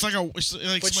your shirt. It's like But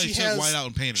somebody she took has white out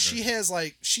and painted her. She has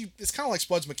like it's kind of like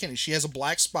Spuds McKinney. She has a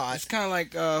black spot, It's kind of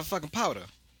like fucking powder.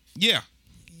 Yeah.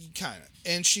 kind of,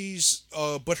 and she's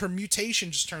but her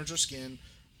mutation just turns her skin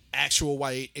actual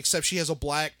white, except she has a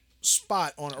black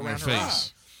spot around her eye.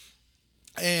 face.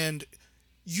 And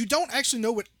you don't actually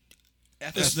know what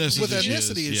Ethnicity with is,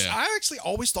 ethnicity is. yeah. I actually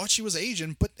always thought she was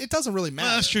Asian, but it doesn't really matter.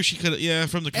 Well, that's true. She could. Yeah,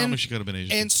 from the comic, she could have been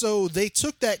Asian. And so they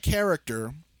took that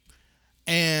character,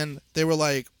 and they were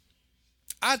like,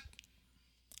 I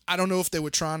don't know if they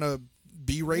were trying to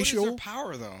be racial. What is her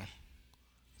power, though?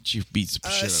 she beats the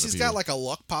shit out of She's people. got like a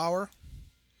luck power.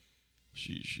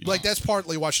 She, Like that's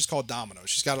partly why she's called Domino.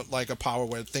 She's got like a power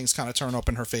where things kind of turn up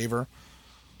in her favor.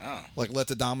 Oh. Like let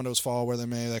the dominoes fall where they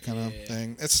may, that kind of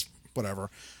thing. It's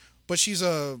whatever. But she's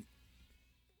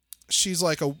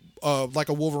like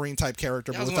a Wolverine type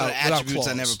character, That but was one of without the attributes claws.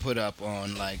 I never put up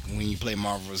on, like, when you play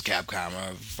Marvel vs. Capcom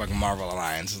or fucking Marvel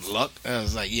Alliance. Luck. I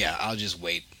was like, yeah, I'll just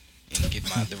wait. and get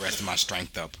the rest of my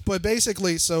strength up. But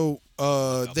basically, so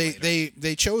later.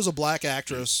 they chose a black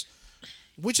actress,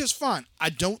 which is fine. I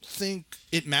don't think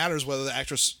it matters whether the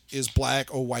actress is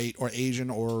black or white or Asian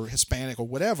or Hispanic or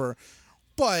whatever.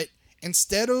 But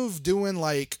instead of doing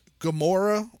like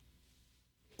Gamora,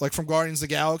 like from Guardians of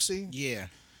the Galaxy, Yeah.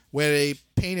 where they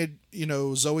painted,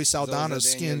 Zoe Saldana's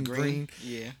Zoe skin Saldana green,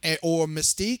 Yeah. or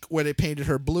Mystique, where they painted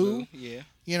her blue, Yeah.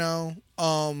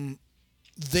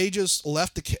 they just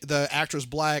left the actress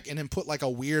black and then put like a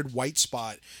weird white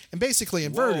spot and basically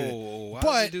inverted Whoa, it. why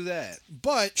But did they do that?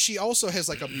 But she also has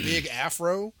like a big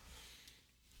afro.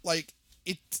 Like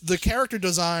the character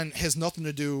design has nothing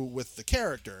to do with the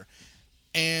character.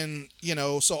 And,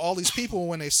 so all these people,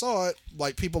 when they saw it,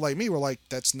 like people like me were like,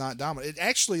 that's not dominant. It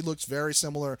actually looks very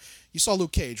similar. You saw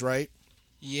Luke Cage, right?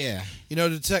 Yeah.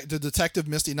 The detective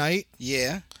Misty Knight.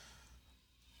 Yeah.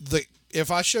 If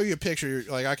I show you a picture,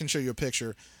 like I can show you a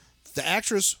picture, the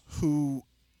actress who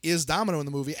is Domino in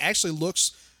the movie actually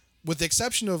looks, with the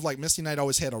exception of like Misty Knight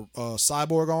always had a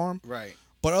cyborg arm. Right.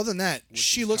 But other than that, Which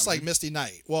she is looks coming. like Misty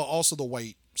Knight. Well, also the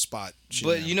white spot.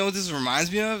 But you know what this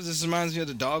reminds me of? This reminds me of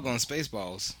the dog on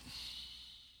Spaceballs.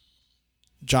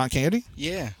 John Candy?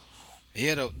 Yeah. He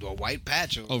had a white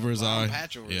patch Over his eye.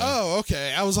 Patch over Yeah. Oh,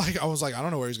 okay. I was like, I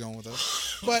don't know where he's going with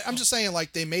this. But I'm just saying,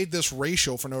 like, they made this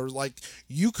racial for no, like,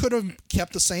 you could have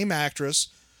kept the same actress,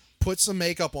 put some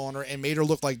makeup on her, and made her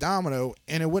look like Domino,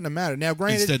 and it wouldn't have mattered. Now,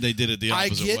 granted, Instead, they did it the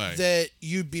opposite I get way. that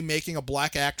you'd be making a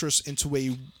black actress into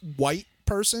a white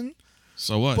person,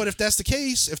 So what? but if that's the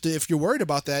case, if you're worried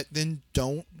about that, then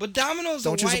don't. But Domino's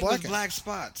Don't a choose a white black with guy. black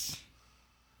spots.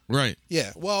 Right.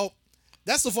 Yeah, well,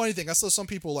 that's the funny thing. I saw some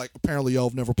people like, apparently y'all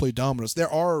have never played Dominoes. There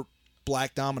are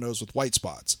black Dominoes with white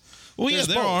spots. Well, There's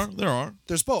yeah, both. there are.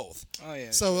 There's both. Oh yeah.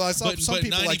 So I saw But- some but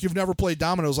people 90 like, you've never played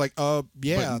Dominoes, like,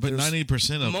 yeah. But there's-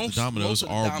 90% of Most- the dominoes most of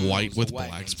the are dominoes white are with white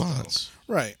black ones, spots.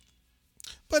 Right.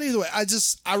 But either way,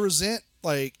 I resent,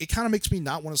 like, it kind of makes me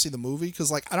not want to see the movie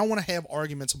because, like, I don't want to have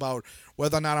arguments about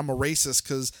whether or not I'm a racist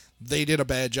because they did a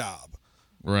bad job.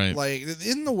 Right. Like,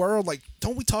 in the world, like,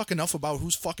 don't we talk enough about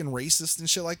who's fucking racist and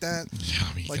shit like that? Yeah,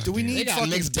 I mean, Like, do we goddamn. need They got fucking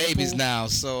mixed people? babies now,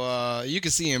 so you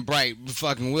can see in Bright,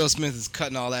 fucking Will Smith is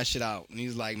cutting all that shit out. And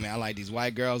he's like, man, I like these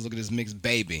white girls. Look at this mixed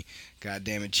baby. God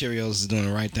damn it, Cheerios is doing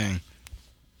the right thing.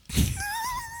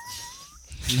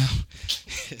 No.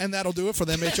 And that'll do it for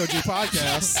the MHOG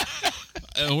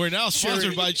podcast. We're now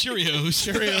sponsored by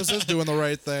Cheerios. Cheerios is doing the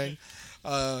right thing.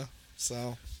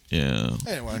 So, Yeah.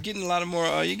 anyway. You're getting a lot of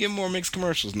more. You get more mixed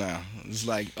commercials now. It's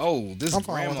like, oh, this I'm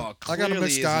fine with grandma it. I got a clearly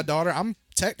mixed isn't- goddaughter. I'm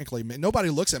technically nobody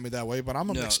looks at me that way, but I'm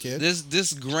a No, mixed kid.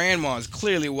 This grandma is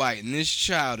clearly white, and this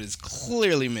child is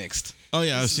clearly mixed. Oh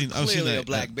yeah, I've This is seen clearly that. a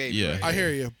black baby Yeah. right I hear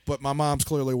you, but my mom's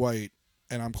clearly white,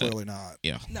 and I'm clearly not.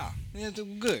 Yeah. No, it's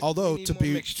good. Although, We need to more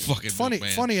be mixture. Fucking funny,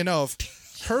 milkman. funny enough,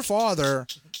 her father,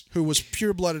 who was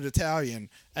pure-blooded Italian,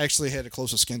 actually had a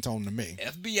closer skin tone to me.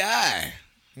 FBI.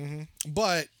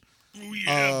 But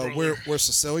we're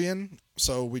Sicilian,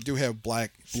 so we do have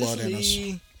black blood in us.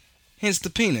 Sicily, hence the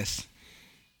penis.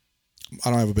 I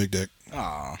don't have a big dick.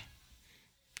 Aw.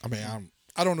 I mean,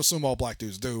 I don't assume all black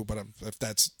dudes do, but if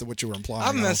that's what you were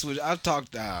implying, I've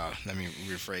talked, let me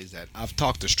rephrase that. I've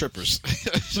talked to strippers.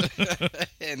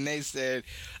 And they said,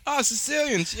 oh,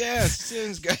 Sicilians. Yeah,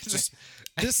 Sicilians guys.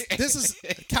 This is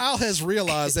Kyle has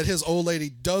realized that his old lady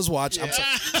does watch. I'm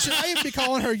sorry, should I even be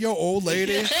calling her your old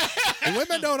lady?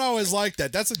 Women don't always like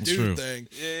that. That's a dude true. thing.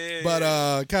 Yeah.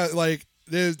 But kind of like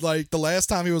there's like the last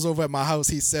time he was over at my house,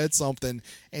 he said something,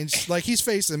 and like he's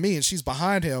facing me and she's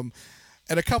behind him,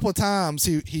 and a couple of times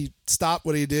he stopped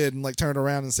what he did and like turned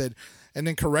around and said, and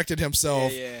then corrected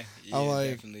himself. Yeah, I'm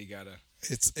like, definitely gotta.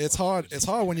 It's hard. It's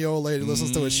hard when your old lady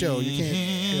listens to a show. You can't,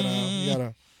 you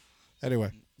gotta.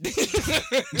 Anyway.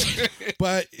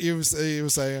 But he was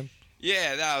saying,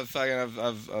 Yeah, no, fucking,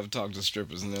 I've talked to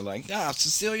strippers and they're like,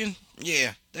 Sicilian,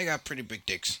 yeah, they got pretty big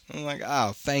dicks. I'm like,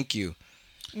 oh, thank you,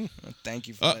 thank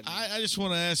you for that. I just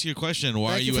want to ask you a question.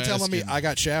 Why "Thank are you for telling me asking- I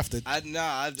got shafted."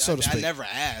 I so to speak. never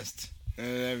asked.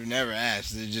 I never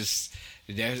asked. It just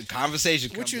there's a conversation.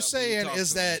 What comes you're up when you saying talk is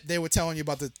to them. that they were telling you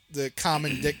about the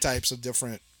common dick types of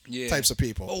different Yeah. types of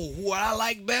people. Oh, what I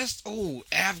like best? Oh,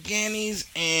 Afghanis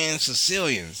and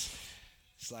Sicilians.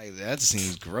 It's like that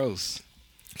seems gross.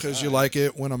 Because you like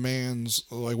it when a man's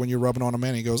like when you're rubbing on a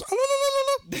man, he goes. "Ah, la, la, la,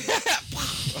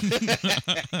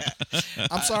 la."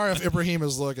 I'm sorry if Ibrahim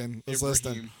is listening.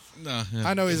 No, yeah.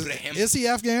 I know Ibrahim. is he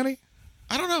Afghani?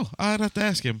 I don't know. I'd have to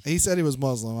ask him. He said he was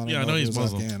Muslim. I don't Yeah, I know know if he he's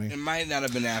was Muslim. Afghani. It might not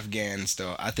have been Afghans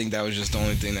though. I think that was just the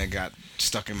only thing that got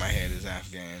stuck in my head is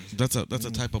Afghans. That's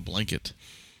a type of blanket,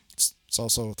 It's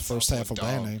also the first Also half a of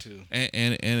band dog, name. too.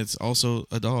 and it's also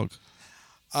a dog.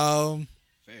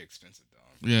 Very expensive,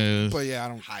 dog. Yeah, it is. But yeah,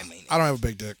 High maintenance. I don't have a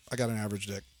big dick. I got an average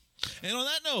dick. And on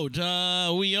that note,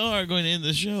 we are going to end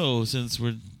the show since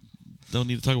we don't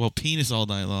need to talk about penis all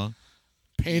night long.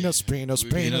 Penis About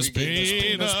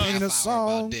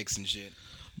song. dicks and shit.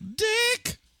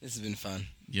 Dick! This has been fun.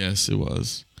 Yes, it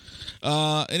was.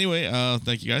 Anyway,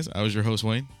 thank you guys. I was your host,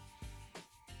 Wayne.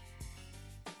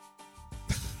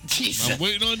 Jesus. I'm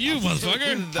waiting on you,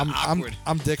 motherfucker.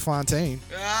 I'm Dick Fontaine.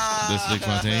 This is Dick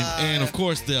Fontaine. And, of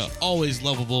course, the always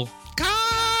lovable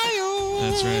Kyle.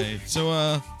 That's right.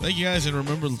 So, thank you guys. And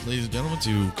remember, ladies and gentlemen,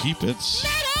 to keep it...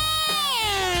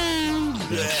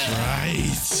 That's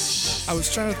right. I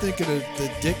was trying to think of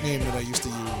the dick name that I used to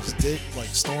use. Dick, like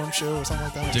Storm Show or something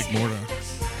like that. Dick Morta.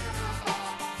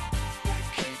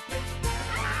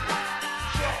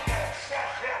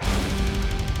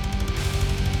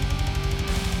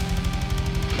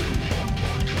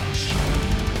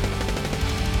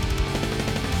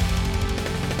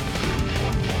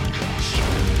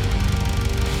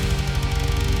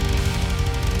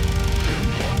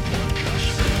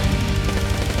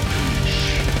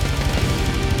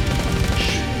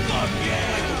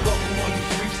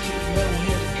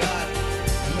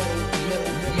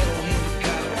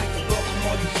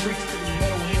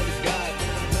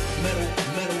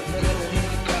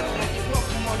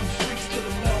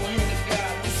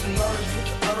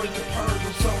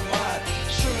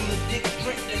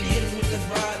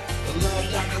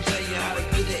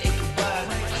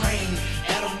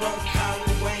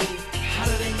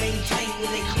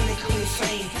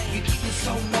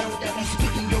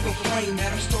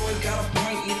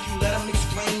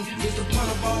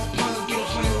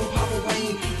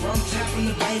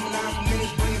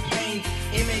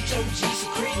 M-H-O-G